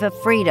her life of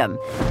freedom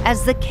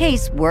as the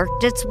case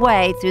worked its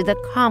way through the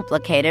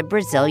complicated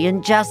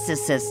Brazilian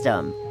justice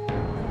system.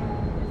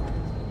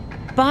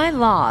 By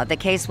law, the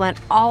case went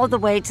all the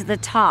way to the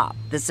top,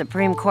 the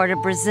Supreme Court of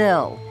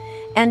Brazil.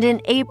 And in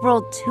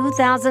April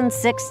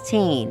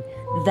 2016,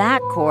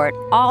 that court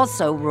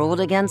also ruled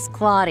against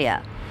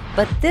Claudia.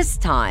 But this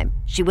time,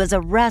 she was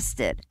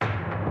arrested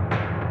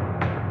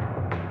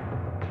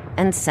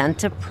and sent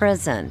to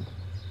prison.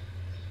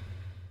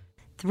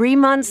 3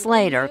 months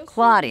later,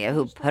 Claudia,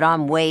 who put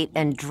on weight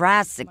and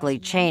drastically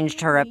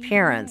changed her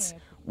appearance,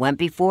 went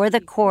before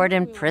the court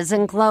in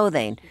prison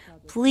clothing,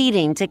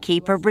 pleading to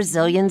keep her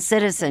Brazilian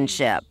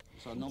citizenship.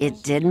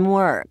 It didn't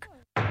work.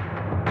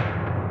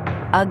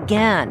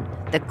 Again,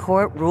 the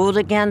court ruled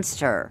against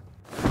her.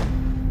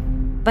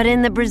 But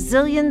in the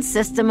Brazilian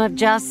system of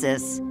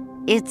justice,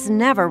 it's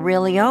never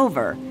really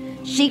over.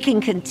 She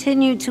can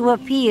continue to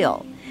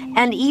appeal.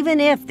 And even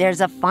if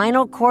there's a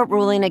final court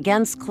ruling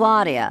against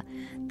Claudia,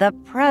 the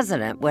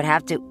president would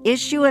have to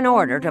issue an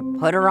order to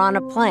put her on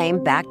a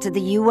plane back to the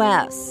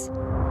U.S.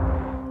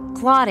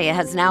 Claudia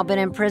has now been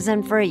in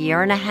prison for 1.5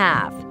 years,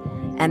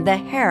 and the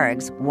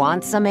Herrigs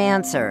want some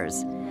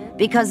answers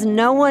because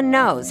no one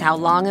knows how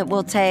long it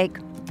will take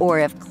or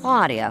if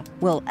Claudia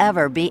will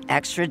ever be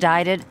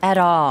extradited at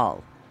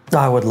all.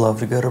 I would love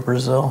to go to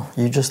Brazil.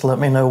 You just let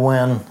me know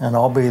when, and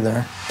I'll be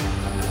there.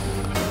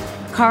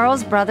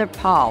 Carl's brother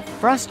Paul,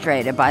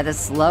 frustrated by the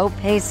slow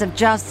pace of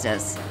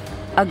justice,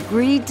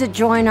 agreed to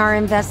join our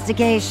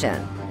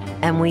investigation,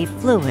 and we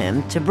flew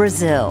him to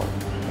Brazil.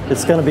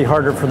 It's going to be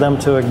harder for them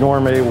to ignore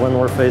me when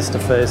we're face to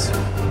face.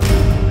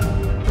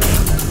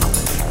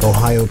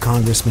 Ohio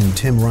Congressman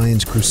Tim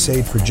Ryan's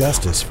crusade for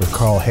justice for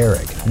Carl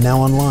Herrig, now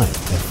online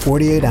at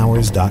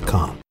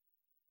 48hours.com.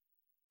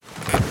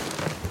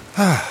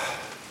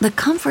 The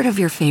comfort of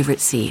your favorite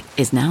seat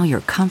is now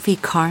your comfy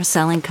car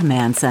selling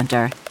command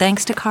center,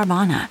 thanks to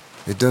Carvana.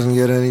 It doesn't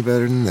get any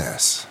better than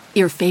this.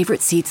 Your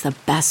favorite seat's the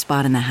best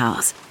spot in the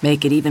house.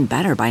 Make it even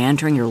better by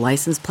entering your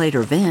license plate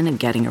or VIN and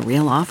getting a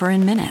real offer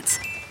in minutes.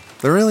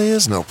 There really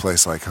is no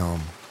place like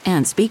home.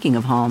 And speaking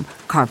of home,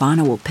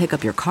 Carvana will pick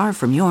up your car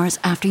from yours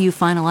after you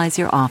finalize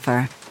your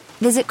offer.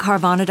 Visit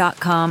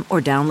Carvana.com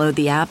or download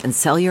the app and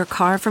sell your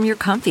car from your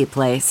comfy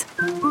place.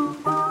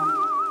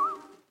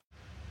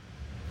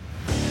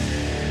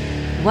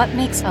 What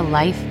makes a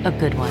life a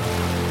good one?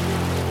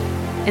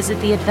 Is it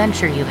the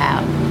adventure you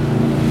have?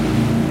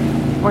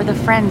 Or the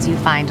friends you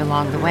find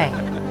along the way?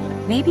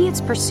 Maybe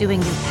it's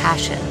pursuing your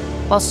passion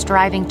while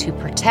striving to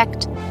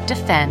protect,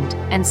 defend,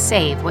 and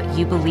save what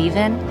you believe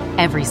in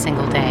every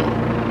single day.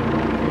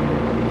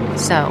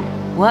 So,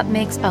 what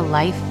makes a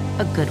life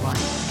a good one?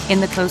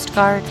 In the Coast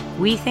Guard,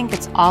 we think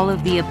it's all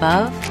of the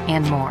above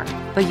and more,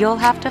 but you'll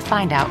have to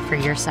find out for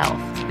yourself.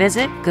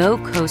 Visit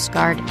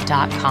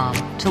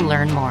gocoastguard.com to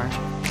learn more.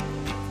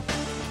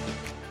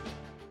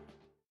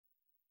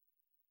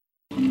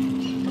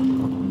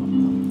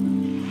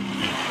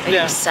 Are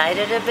you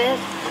excited a bit?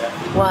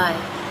 Why?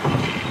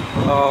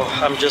 Oh,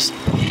 I'm just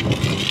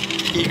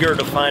eager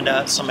to find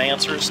out some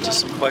answers to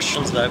some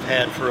questions that I've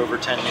had for over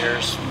 10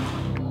 years.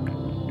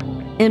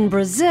 In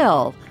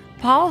Brazil,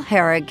 Paul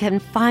Herrig can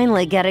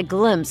finally get a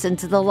glimpse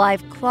into the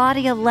life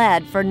Claudia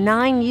led for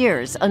 9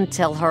 years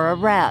until her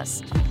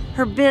arrest.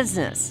 Her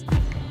business,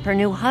 her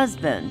new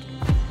husband,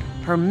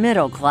 her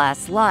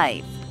middle-class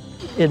life.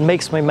 It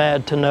makes me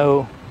mad to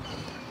know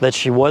that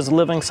she was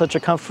living such a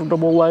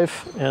comfortable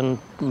life, and,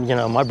 you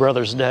know, my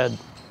brother's dead.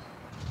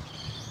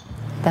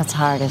 That's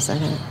hard,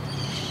 isn't it?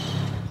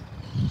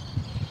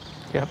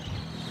 Yep.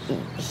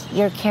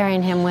 You're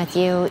carrying him with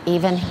you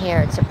even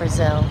here to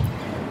Brazil.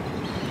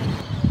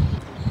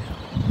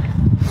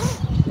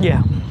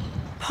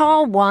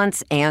 Paul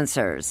wants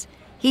answers.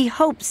 He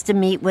hopes to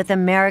meet with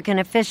American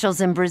officials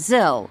in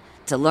Brazil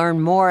to learn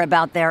more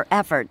about their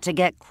effort to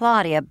get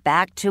Claudia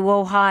back to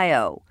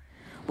Ohio,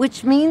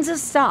 which means a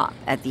stop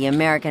at the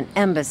American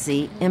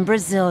Embassy in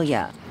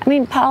Brasilia. I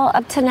mean, Paul,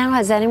 up to now,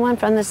 has anyone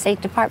from the State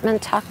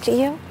Department talked to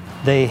you?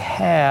 They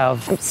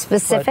have.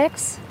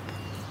 Specifics?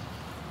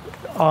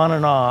 On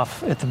and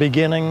off. At the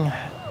beginning,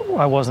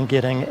 I wasn't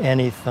getting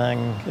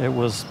anything. It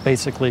was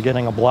basically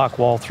getting a block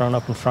wall thrown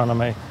up in front of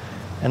me.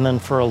 And then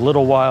for a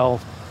little while,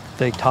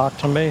 they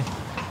talked to me,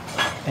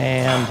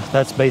 and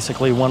that's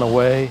basically went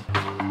away.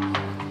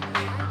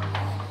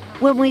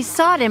 When we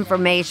sought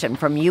information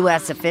from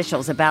U.S.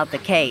 officials about the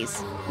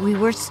case, we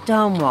were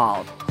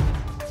stonewalled.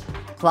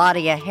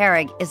 Claudia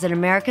Herrig is an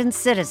American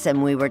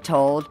citizen, we were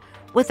told,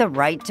 with a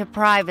right to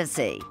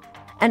privacy.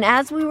 And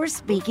as we were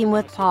speaking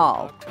with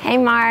Paul, hey,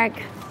 Mark,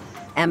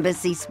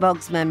 Embassy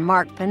spokesman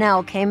Mark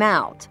Pinnell came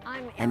out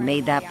and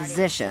made that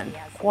position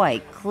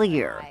quite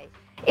clear.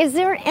 Is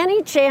there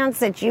any chance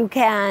that you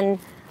can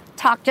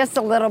talk just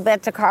a little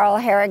bit to Carl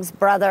Herrig's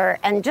brother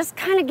and just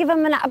kind of give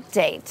him an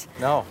update?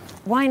 No.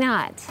 Why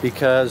not?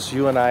 Because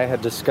you and I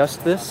had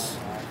discussed this.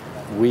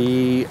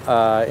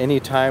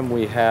 Anytime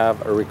we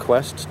have a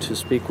request to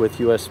speak with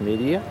U.S.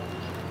 media,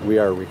 we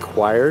are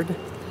required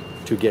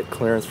to get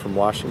clearance from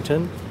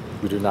Washington.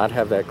 We do not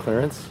have that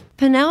clearance.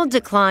 Pinnell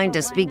declined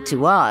to speak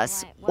to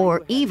us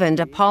or even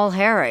to Paul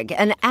Herrig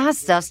and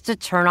asked us to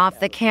turn off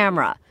the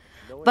camera.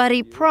 But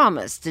he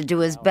promised to do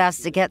his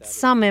best to get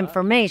some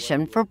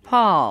information for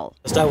Paul.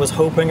 I was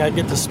hoping I'd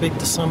get to speak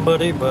to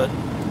somebody, but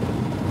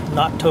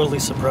not totally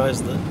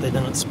surprised that they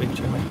didn't speak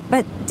to me.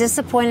 But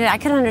disappointed. I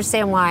can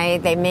understand why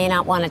they may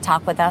not want to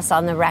talk with us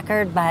on the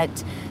record,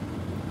 but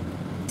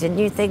didn't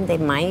you think they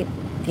might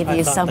give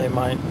you some? I thought they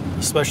might,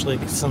 especially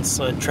since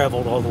I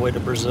traveled all the way to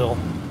Brazil.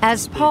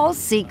 As Paul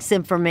seeks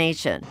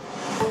information,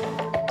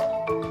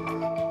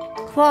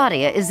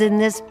 Claudia is in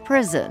this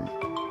prison,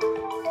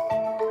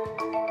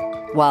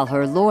 while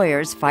her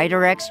lawyers fight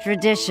her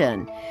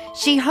extradition.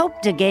 She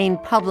hoped to gain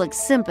public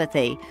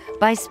sympathy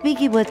by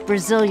speaking with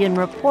Brazilian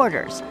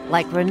reporters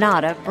like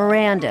Renata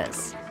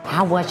Varandas.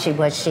 How was she?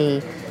 Was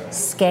she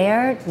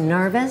scared,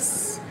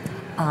 nervous,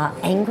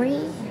 angry?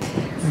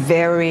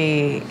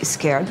 Very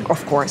scared,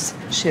 of course.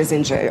 She is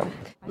in jail.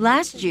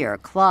 Last year,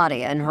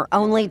 Claudia, in her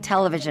only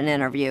television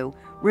interview,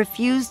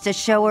 refused to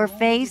show her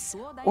face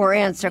or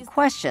answer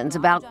questions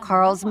about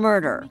Carl's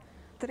murder.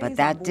 But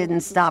that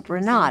didn't stop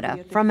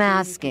Renata from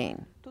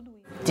asking.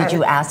 Did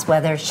you ask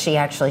whether she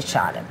actually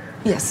shot him?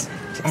 Yes.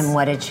 And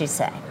what did she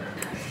say?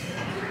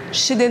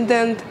 She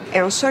didn't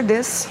answer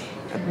this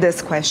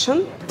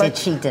question. Did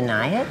she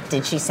deny it?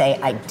 Did she say,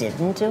 I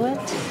didn't do it?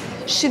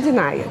 She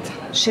denied it.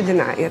 She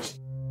denied it.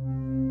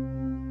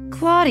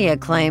 Claudia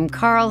claimed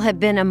Carl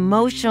had been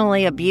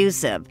emotionally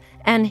abusive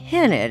and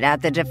hinted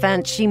at the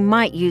defense she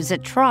might use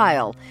at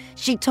trial.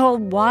 She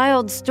told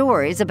wild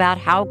stories about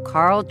how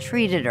Carl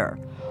treated her.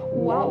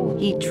 Wow.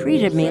 He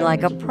treated me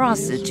like a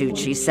prostitute,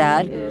 she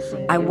said.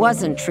 I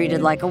wasn't treated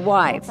like a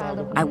wife.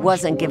 I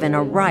wasn't given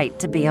a right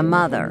to be a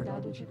mother.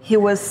 He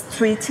was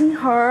treating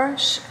her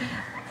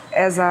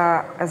as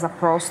a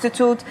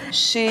prostitute.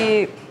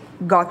 She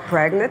got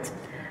pregnant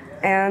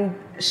and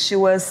she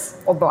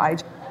was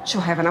obliged to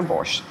have an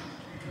abortion.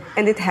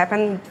 And it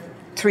happened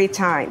 3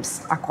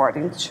 times,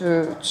 according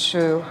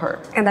to her.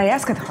 And I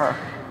asked her,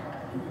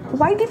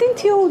 why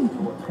didn't you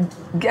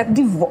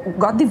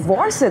got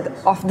divorced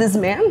of this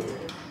man?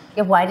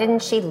 Yeah, why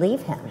didn't she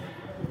leave him?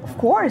 Of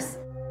course.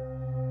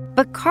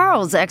 But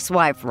Carl's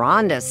ex-wife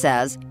Rhonda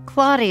says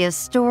Claudia's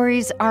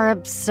stories are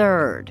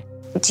absurd.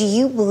 Do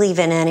you believe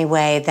in any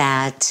way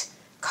that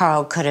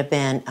Carl could have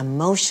been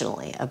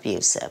emotionally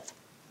abusive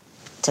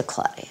to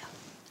Claudia?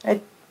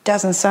 It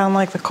doesn't sound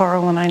like the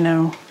Carl I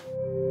know.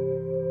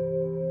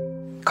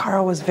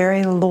 Carl was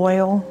very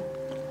loyal,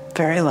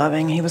 very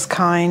loving. He was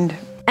kind.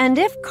 And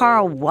if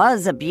Carl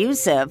was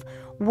abusive,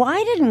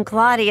 why didn't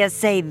Claudia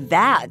say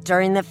that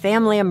during the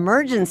family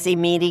emergency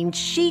meeting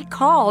she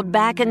called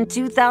back in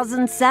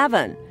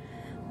 2007?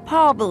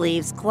 Paul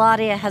believes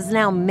Claudia has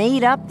now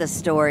made up the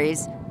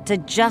stories to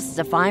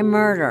justify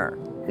murder.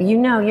 You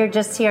know, you're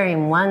just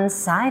hearing one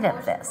side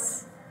of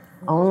this.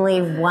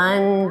 Only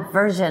one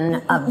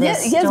version of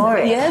this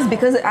story. Yes,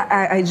 because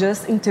I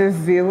just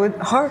interviewed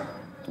her.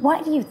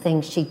 Why do you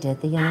think she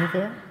did the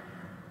interview?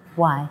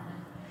 Why?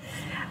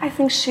 I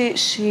think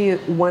she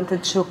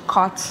wanted to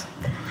cut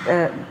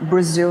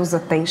Brazil's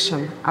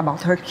attention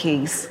about her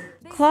case.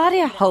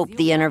 Claudia hoped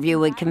the interview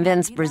would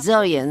convince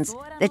Brazilians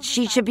that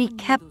she should be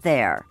kept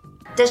there.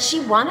 Does she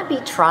want to be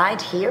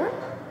tried here?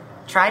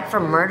 Tried for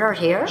murder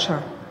here?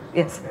 Sure.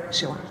 Yes,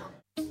 she wants.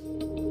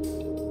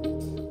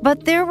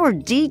 But there were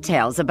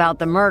details about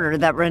the murder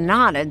that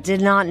Renata did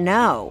not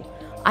know.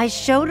 I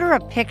showed her a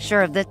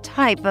picture of the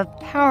type of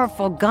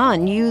powerful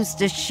gun used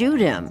to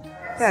shoot him.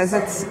 Yes,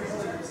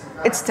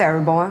 it's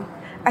terrible.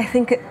 I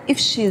think if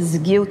she is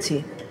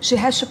guilty, she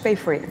has to pay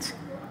for it.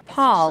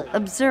 Paul,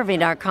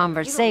 observing our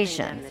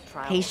conversation,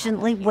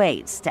 patiently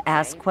waits to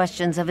ask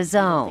questions of his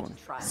own.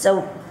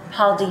 So,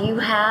 Paul, do you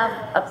have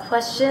a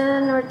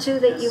question or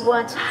two that you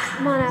want to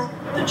come on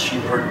out? Did she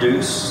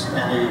produce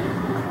any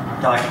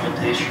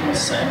documentation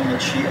saying that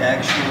she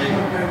actually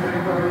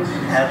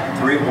had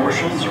 3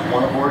 abortions or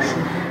 1 abortion?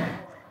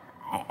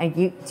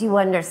 Do you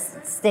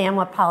understand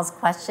what Paul's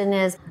question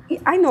is?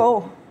 I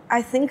know.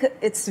 I think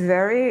it's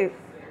very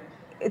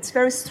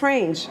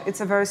strange. It's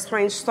a very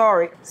strange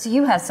story. So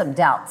you have some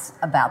doubts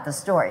about the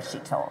story she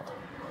told?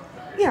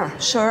 Yeah,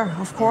 sure,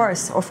 of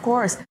course.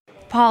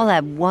 Paul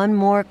had one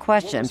more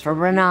question for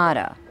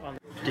Renata.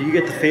 Do you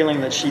get the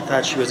feeling that she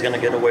thought she was going to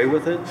get away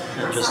with it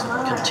and just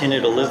continue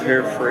to live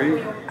here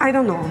free? I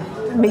don't know.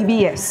 Maybe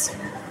yes.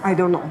 I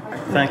don't know.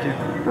 Thank you.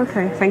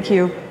 Okay, thank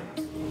you.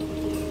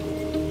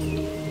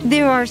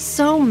 There are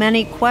so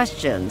many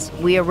questions.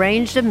 We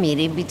arranged a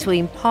meeting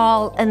between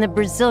Paul and the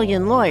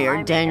Brazilian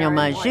lawyer, Daniel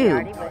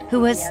Maju,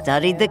 who has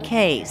studied the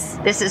case.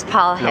 This is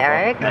Paul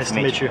Herrick. Nice to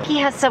meet you. He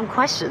has some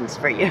questions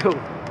for you.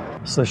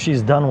 So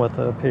she's done with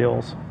the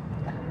appeals?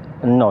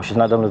 No, she's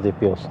not done with the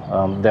appeals.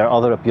 There are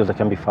other appeals that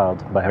can be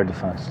filed by her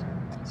defense.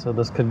 So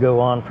this could go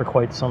on for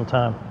quite some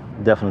time?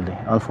 Definitely,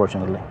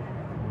 unfortunately.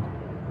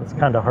 It's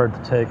kind of hard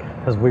to take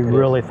because we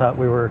really thought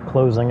we were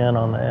closing in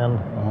on the end.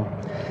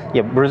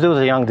 Yeah, Brazil is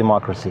a young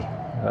democracy.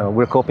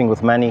 We're coping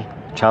with many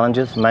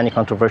challenges, many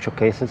controversial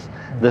cases.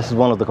 This is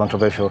one of the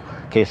controversial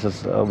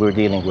cases we're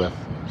dealing with.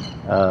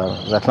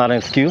 That's not an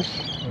excuse,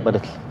 but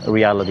it's a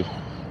reality,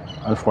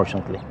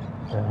 unfortunately.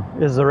 Yeah.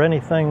 Is there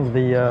anything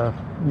the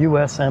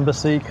U.S.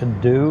 Embassy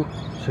could do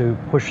to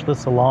push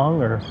this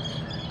along, or?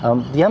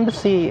 The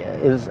embassy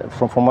is,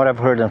 from what I've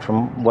heard and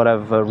from what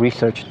I've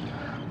researched,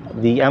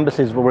 the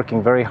embassy is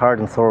working very hard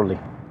and thoroughly.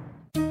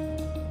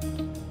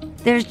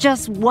 There's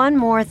just one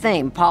more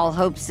thing Paul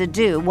hopes to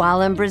do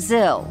while in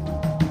Brazil.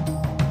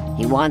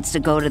 He wants to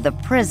go to the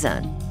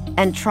prison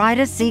and try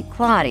to see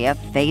Claudia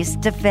face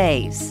to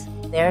face.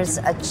 There's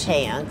a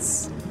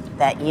chance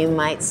that you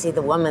might see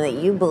the woman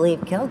that you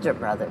believe killed your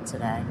brother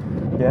today.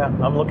 Yeah,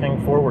 I'm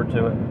looking forward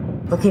to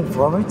it. Looking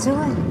forward to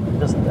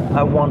it?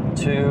 I want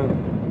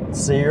to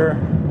see her,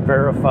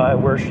 verify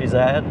where she's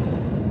at,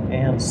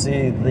 and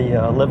see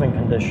the living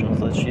conditions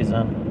that she's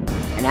in.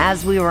 And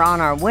as we were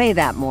on our way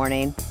that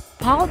morning,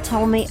 Paul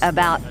told me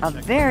about a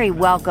very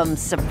welcome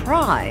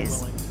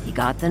surprise he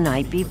got the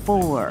night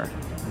before.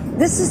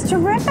 This is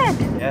terrific.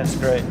 Yeah, it's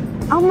great.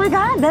 Oh my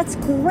God, that's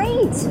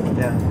great.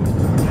 Yeah.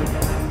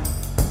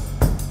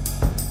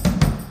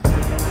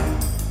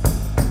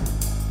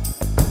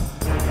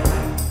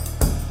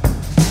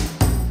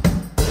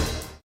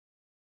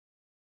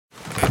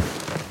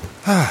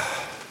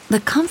 The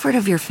comfort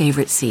of your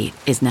favorite seat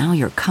is now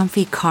your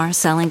comfy car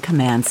selling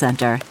command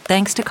center,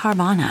 thanks to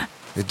Carvana.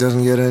 It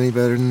doesn't get any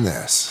better than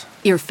this.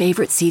 Your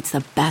favorite seat's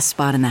the best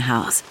spot in the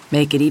house.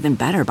 Make it even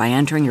better by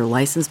entering your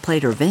license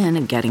plate or VIN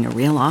and getting a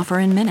real offer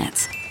in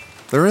minutes.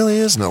 There really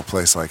is no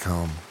place like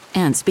home.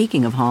 And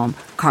speaking of home,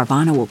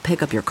 Carvana will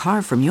pick up your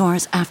car from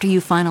yours after you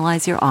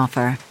finalize your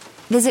offer.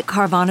 Visit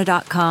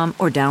Carvana.com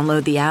or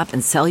download the app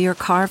and sell your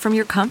car from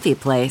your comfy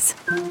place.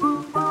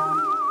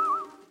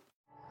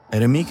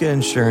 At Amica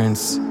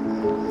Insurance,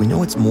 we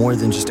know it's more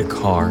than just a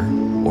car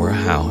or a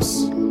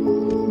house.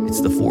 It's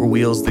the 4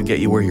 wheels that get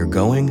you where you're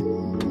going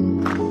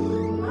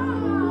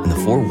and the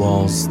 4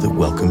 walls that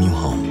welcome you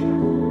home.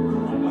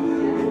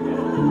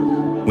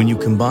 When you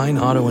combine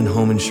auto and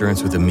home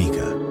insurance with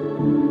Amica,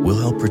 we'll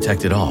help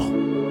protect it all.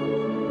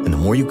 And the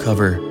more you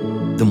cover,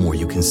 the more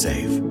you can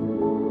save.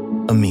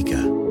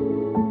 Amica.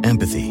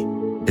 Empathy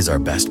is our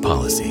best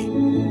policy.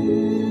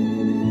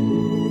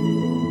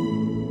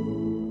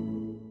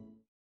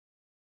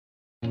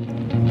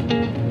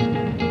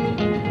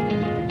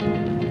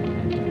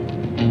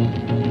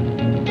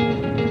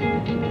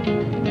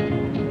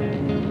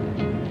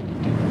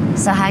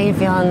 So how you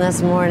feeling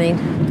this morning?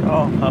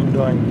 Oh, I'm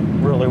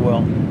doing really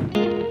well.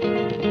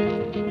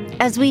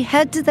 As we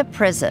head to the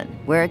prison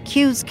where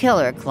accused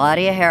killer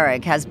Claudia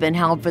Herrick has been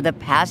held for the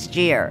past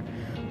year,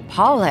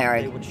 Paul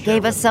Herrick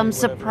gave us some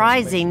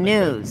surprising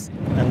news.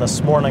 And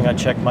this morning I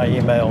checked my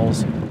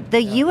emails.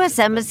 The U.S.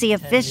 Embassy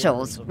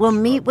officials will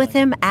meet with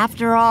him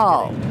after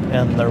all.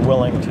 And they're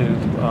willing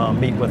to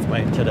meet with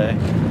me today.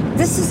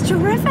 This is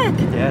terrific.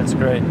 Yeah, it's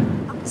great.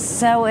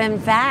 So, in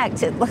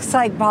fact, it looks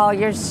like, Paul,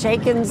 you're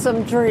shaking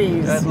some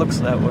trees. Yeah, it looks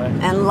that way.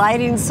 And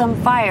lighting some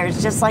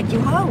fires, just like you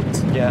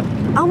hoped. Yeah.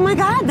 Oh, my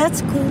God,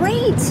 that's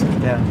great.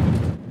 Yeah.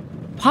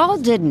 Paul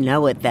didn't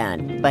know it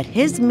then, but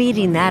his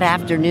meeting that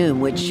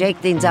afternoon would shake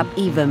things up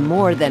even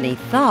more than he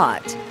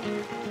thought.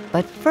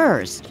 But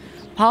first,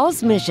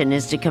 Paul's mission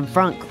is to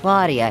confront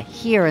Claudia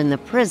here in the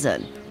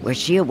prison, where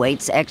she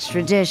awaits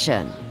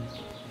extradition.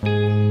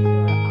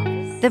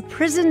 The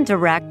prison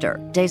director,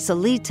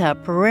 Desalita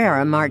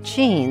Pereira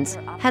Martins,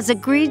 has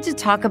agreed to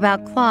talk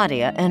about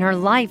Claudia and her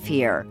life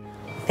here.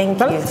 Thank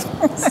you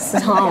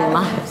so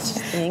much.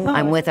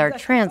 I'm with our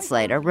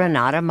translator,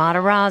 Renata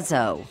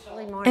Matarazzo.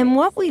 And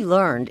what we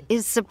learned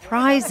is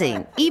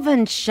surprising,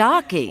 even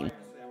shocking.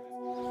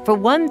 For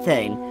one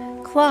thing,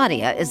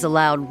 Claudia is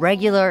allowed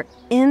regular,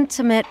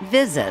 intimate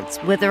visits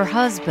with her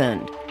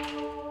husband.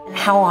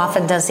 How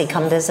often does he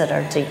come visit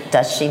her?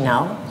 Does she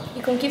know?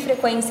 E com que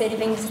frequência ele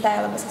vem visitar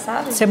ela, você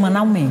sabe?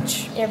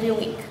 Semanalmente. Every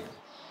week.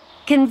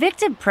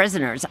 Convicted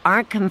prisoners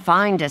aren't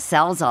confined to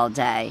cells all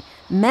day.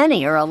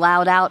 Many are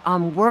allowed out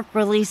on work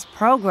release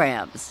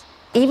programs.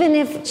 Even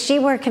if she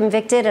were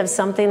convicted of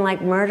something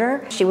like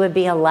murder, she would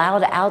be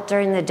allowed out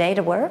during the day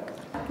to work?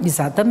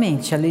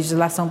 Exatamente, a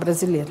legislação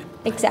brasileira.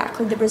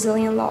 Exactly, the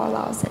Brazilian law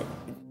allows it.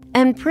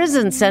 And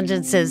prison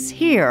sentences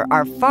here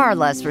are far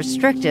less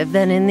restrictive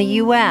than in the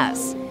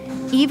U.S.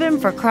 Even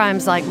for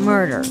crimes like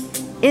murder,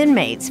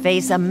 inmates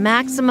face a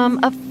maximum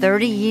of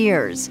 30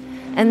 years,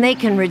 and they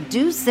can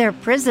reduce their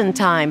prison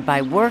time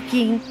by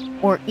working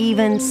or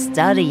even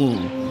studying.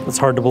 It's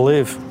hard to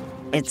believe.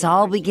 It's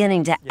all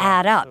beginning to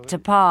add up to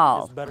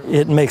Paul.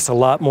 It makes a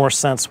lot more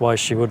sense why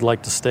she would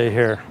like to stay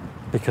here,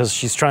 because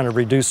she's trying to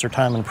reduce her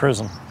time in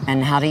prison.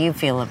 And how do you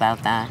feel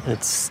about that?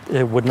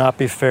 It would not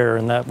be fair,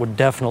 and that would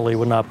definitely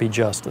not be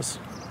justice.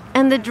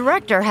 And the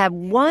director had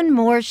one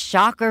more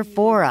shocker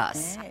for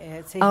us.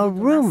 A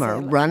rumor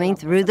running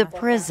through the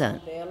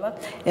prison.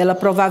 Ela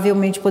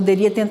provavelmente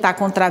poderia tentar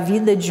contra a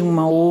vida de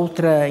uma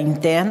outra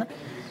interna.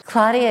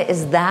 Claudia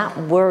is that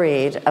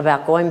worried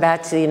about going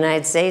back to the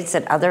United States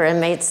that other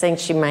inmates think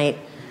she might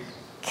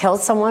kill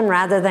someone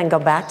rather than go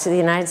back to the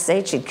United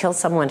States? She'd kill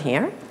someone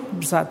here?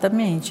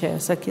 Exatamente,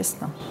 essa a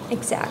questão.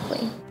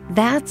 Exactly.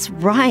 That's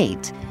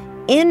right.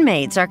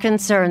 Inmates are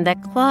concerned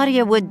that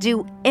Claudia would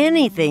do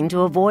anything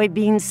to avoid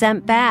being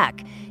sent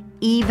back,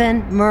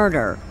 even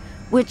murder,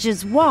 which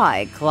is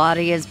why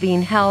Claudia is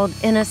being held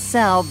in a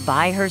cell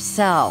by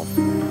herself.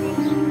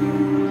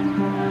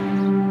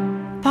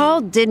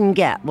 Paul didn't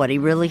get what he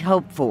really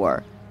hoped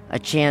for, a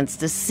chance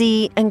to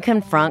see and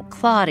confront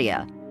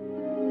Claudia.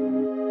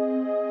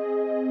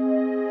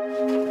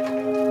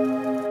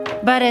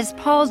 But as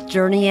Paul's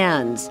journey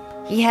ends,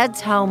 he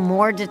heads home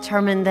more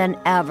determined than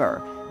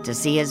ever to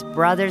see his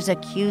brother's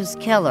accused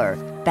killer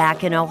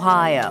back in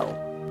Ohio.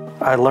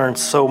 I learned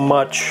so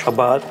much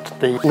about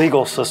the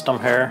legal system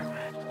here,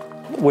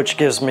 which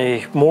gives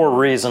me more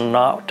reason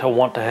not to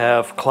want to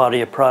have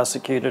Claudia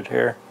prosecuted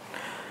here.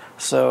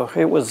 So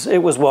it was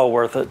well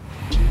worth it.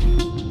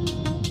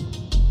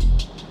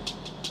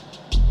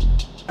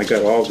 I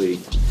got all the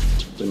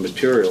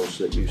materials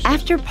that you sent.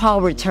 After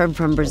Paul returned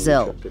from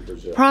Brazil,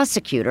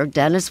 prosecutor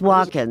Dennis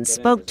Watkins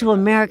spoke to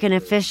American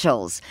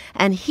officials,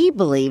 and he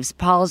believes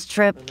Paul's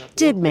trip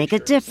did make a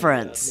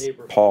difference.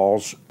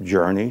 Paul's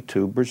journey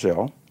to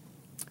Brazil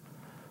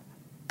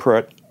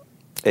put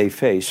a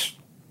face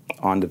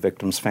on the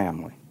victim's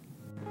family.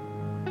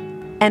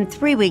 And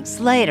 3 weeks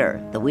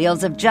later, the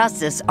wheels of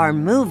justice are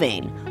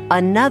moving.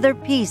 Another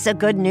piece of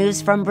good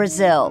news from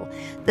Brazil.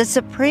 The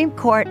Supreme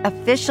Court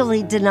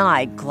officially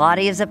denied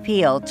Claudia's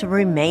appeal to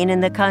remain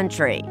in the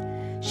country.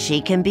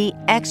 She can be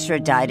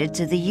extradited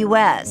to the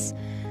U.S.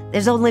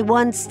 There's only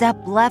one step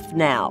left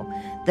now.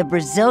 The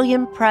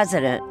Brazilian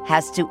president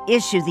has to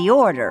issue the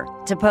order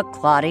to put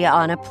Claudia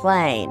on a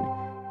plane.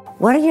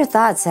 What are your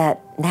thoughts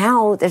that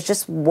now there's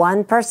just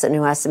one person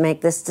who has to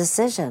make this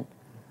decision?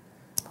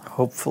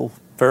 Hopeful,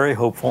 very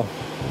hopeful.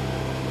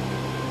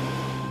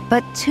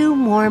 But 2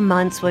 more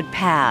months would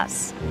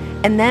pass.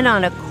 And then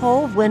on a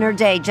cold winter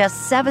day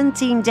just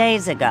 17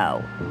 days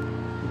ago,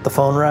 The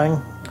phone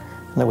rang,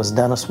 and it was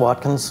Dennis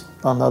Watkins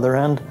on the other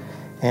end,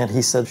 and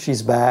he said,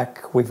 "She's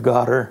back, we've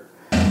got her."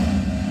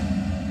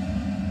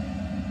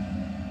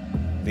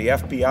 The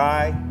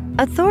FBI.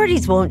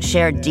 authorities won't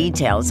share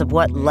details of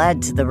what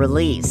led to the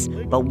release.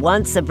 But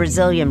once the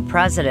Brazilian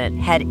president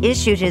had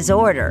issued his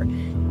order,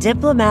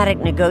 diplomatic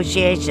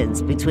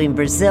negotiations between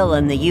Brazil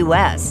and the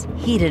U.S.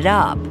 heated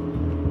up.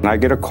 I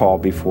get a call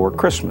before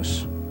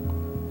Christmas,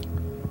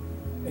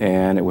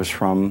 and it was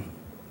from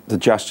the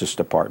Justice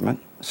Department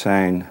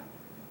saying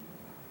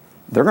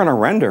they're going to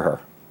render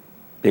her.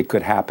 It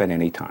could happen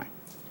anytime.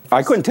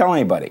 I couldn't tell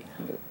anybody.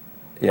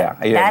 Yeah.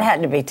 That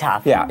had to be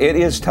tough. Yeah, it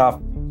is tough.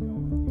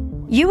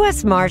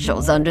 U.S.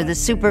 Marshals, under the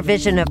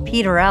supervision of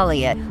Peter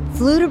Elliott,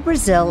 flew to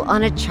Brazil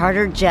on a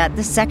chartered jet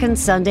the second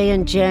Sunday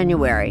in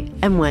January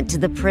and went to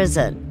the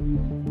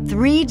prison.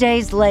 3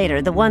 days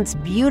later, the once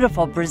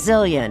beautiful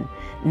Brazilian,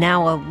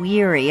 now a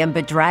weary and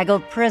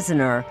bedraggled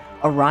prisoner,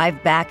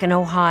 arrived back in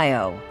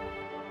Ohio.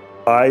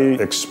 I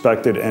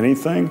expected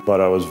anything,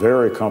 but I was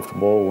very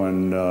comfortable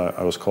when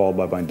I was called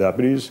by my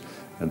deputies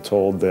and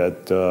told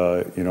that,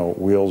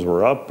 wheels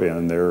were up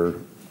and they're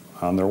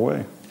on their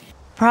way.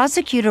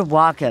 Prosecutor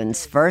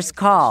Watkins' first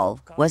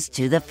call was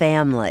to the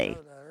family.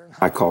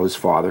 I called his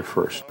father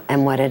first.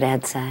 And what did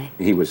Ed say?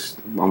 He was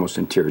almost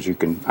in tears.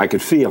 I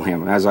could feel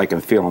him, as I can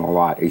feel him a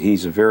lot.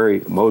 He's a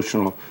very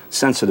emotional,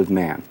 sensitive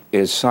man.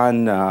 His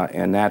son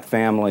and that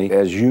family,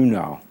 as you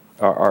know,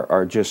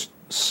 are just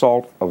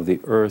salt of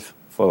the earth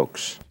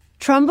folks.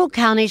 Trumbull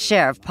County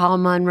Sheriff Paul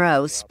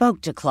Monroe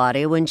spoke to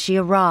Claudia when she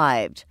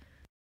arrived.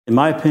 In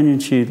my opinion,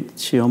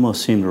 she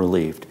almost seemed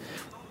relieved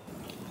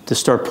to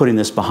start putting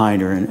this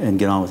behind her and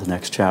get on with the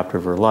next chapter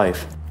of her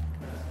life.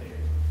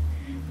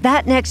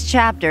 That next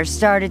chapter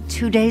started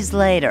 2 days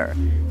later,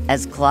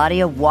 as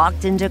Claudia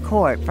walked into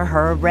court for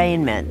her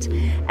arraignment.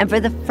 And for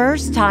the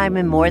first time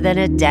in more than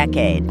a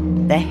decade,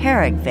 the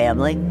Herrig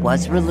family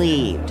was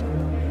relieved.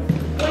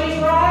 We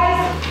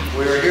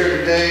are here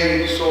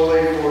today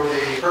solely for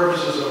the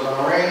purposes of an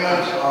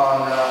arraignment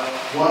on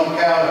one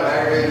count of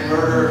aggravated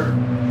murder.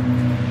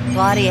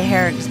 Claudia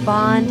Herrig's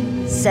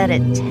bond set at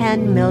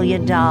 $10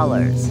 million.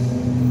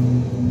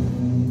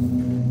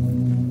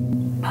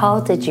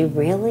 Paul, did you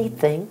really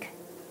think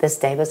this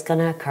day was going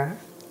to occur?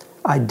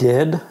 I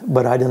did,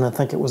 but I didn't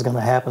think it was going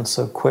to happen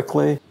so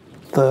quickly.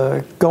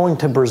 The going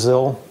to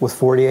Brazil with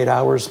 48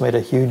 hours made a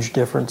huge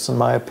difference, in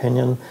my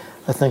opinion.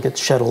 I think it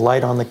shed a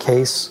light on the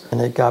case, and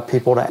it got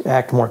people to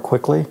act more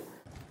quickly.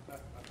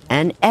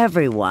 And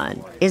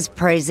everyone is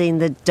praising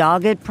the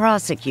dogged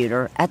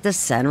prosecutor at the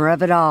center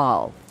of it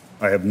all.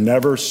 I have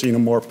never seen a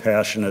more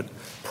passionate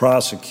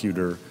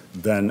prosecutor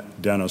than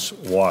Dennis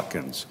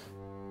Watkins.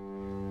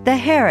 The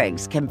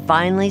Herrigs can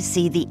finally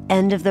see the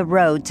end of the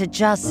road to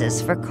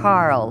justice for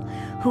Carl,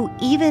 who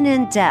even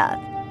in death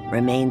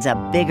remains a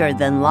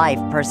bigger-than-life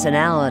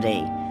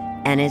personality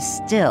and is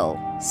still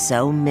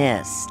so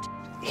missed.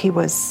 He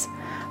was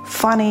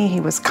funny, he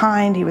was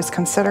kind, he was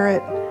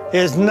considerate.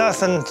 There's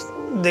nothing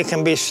that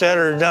can be said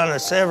or done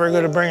that's ever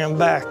going to bring him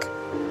back.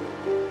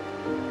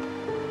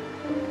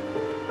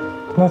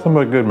 Nothing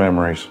but good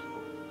memories.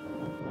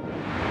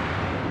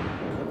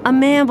 A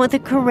man with a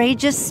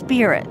courageous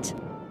spirit,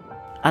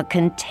 a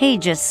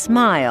contagious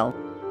smile,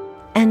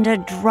 and a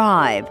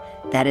drive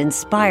that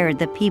inspired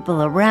the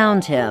people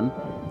around him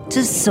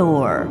to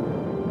soar.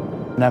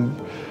 And I'm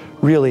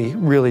really,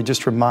 really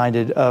just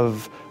reminded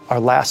of our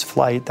last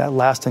flight, that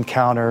last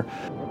encounter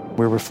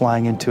where we're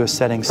flying into a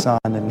setting sun.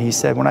 And he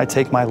said, when I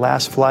take my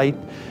last flight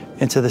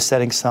into the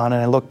setting sun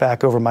and I look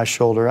back over my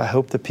shoulder, I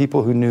hope the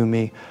people who knew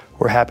me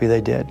were happy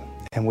they did.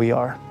 And we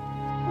are.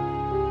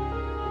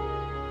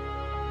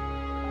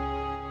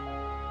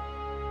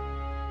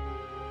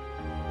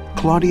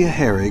 Claudia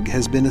Herrig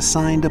has been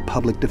assigned a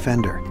public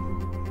defender.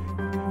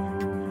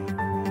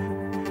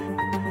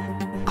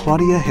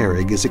 Claudia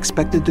Herrig is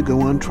expected to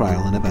go on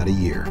trial in about a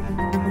year.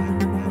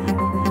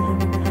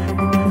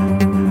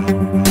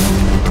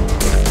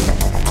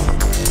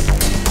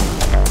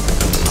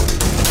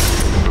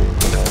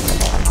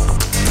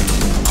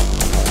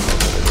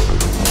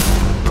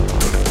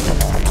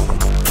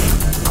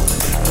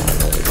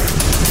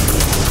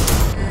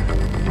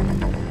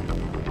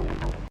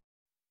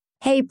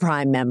 Hey,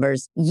 Prime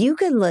members, you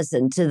can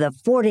listen to the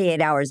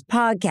 48 Hours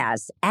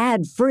podcast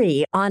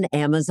ad-free on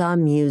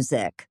Amazon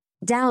Music.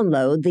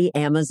 Download the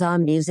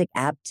Amazon Music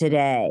app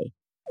today.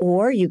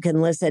 Or you can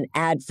listen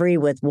ad-free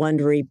with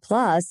Wondery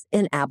Plus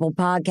in Apple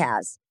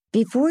Podcasts.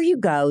 Before you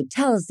go,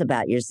 tell us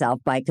about yourself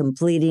by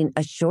completing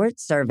a short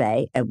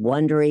survey at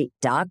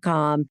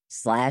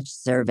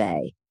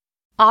Wondery.com/survey.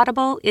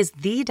 Audible is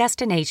the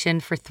destination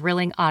for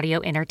thrilling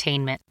audio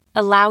entertainment.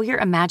 Allow your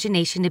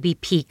imagination to be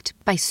piqued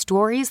by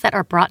stories that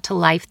are brought to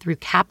life through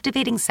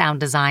captivating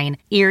sound design,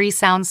 eerie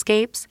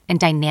soundscapes, and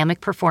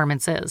dynamic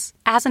performances.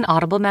 As an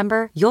Audible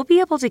member, you'll be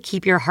able to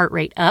keep your heart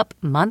rate up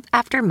month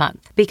after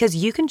month because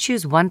you can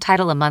choose one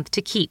title a month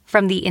to keep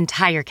from the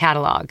entire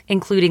catalog,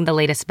 including the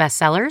latest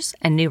bestsellers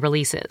and new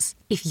releases.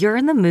 If you're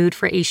in the mood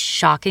for a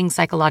shocking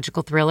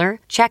psychological thriller,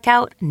 check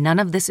out None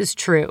of This Is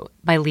True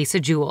by Lisa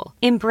Jewell.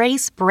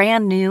 Embrace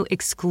brand new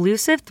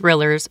exclusive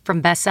thrillers from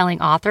best-selling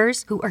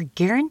authors who are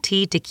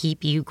guaranteed to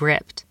keep you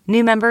gripped.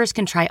 New members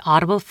can try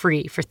Audible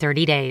free for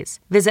 30 days.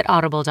 Visit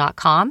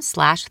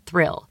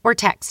audible.com/thrill or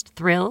text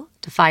thrill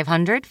to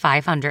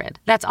 500-500.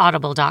 That's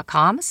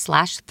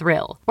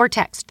audible.com/thrill or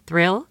text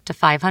thrill to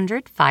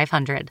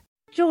 500-500.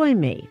 Join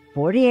me,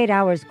 48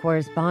 Hours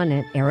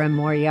correspondent Erin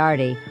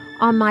Moriarty,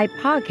 on my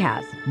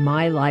podcast,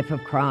 My Life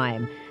of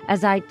Crime,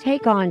 as I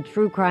take on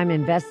true crime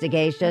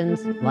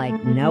investigations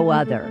like no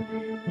other.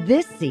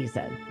 This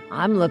season,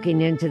 I'm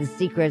looking into the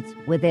secrets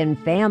within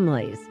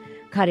families,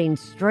 cutting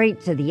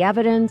straight to the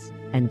evidence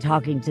and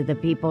talking to the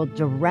people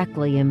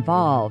directly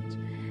involved.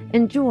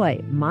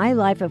 Enjoy My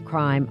Life of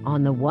Crime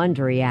on the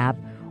Wondery app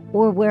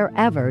or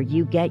wherever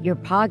you get your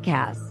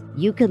podcasts.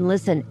 You can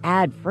listen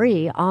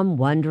ad-free on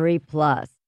Wondery Plus.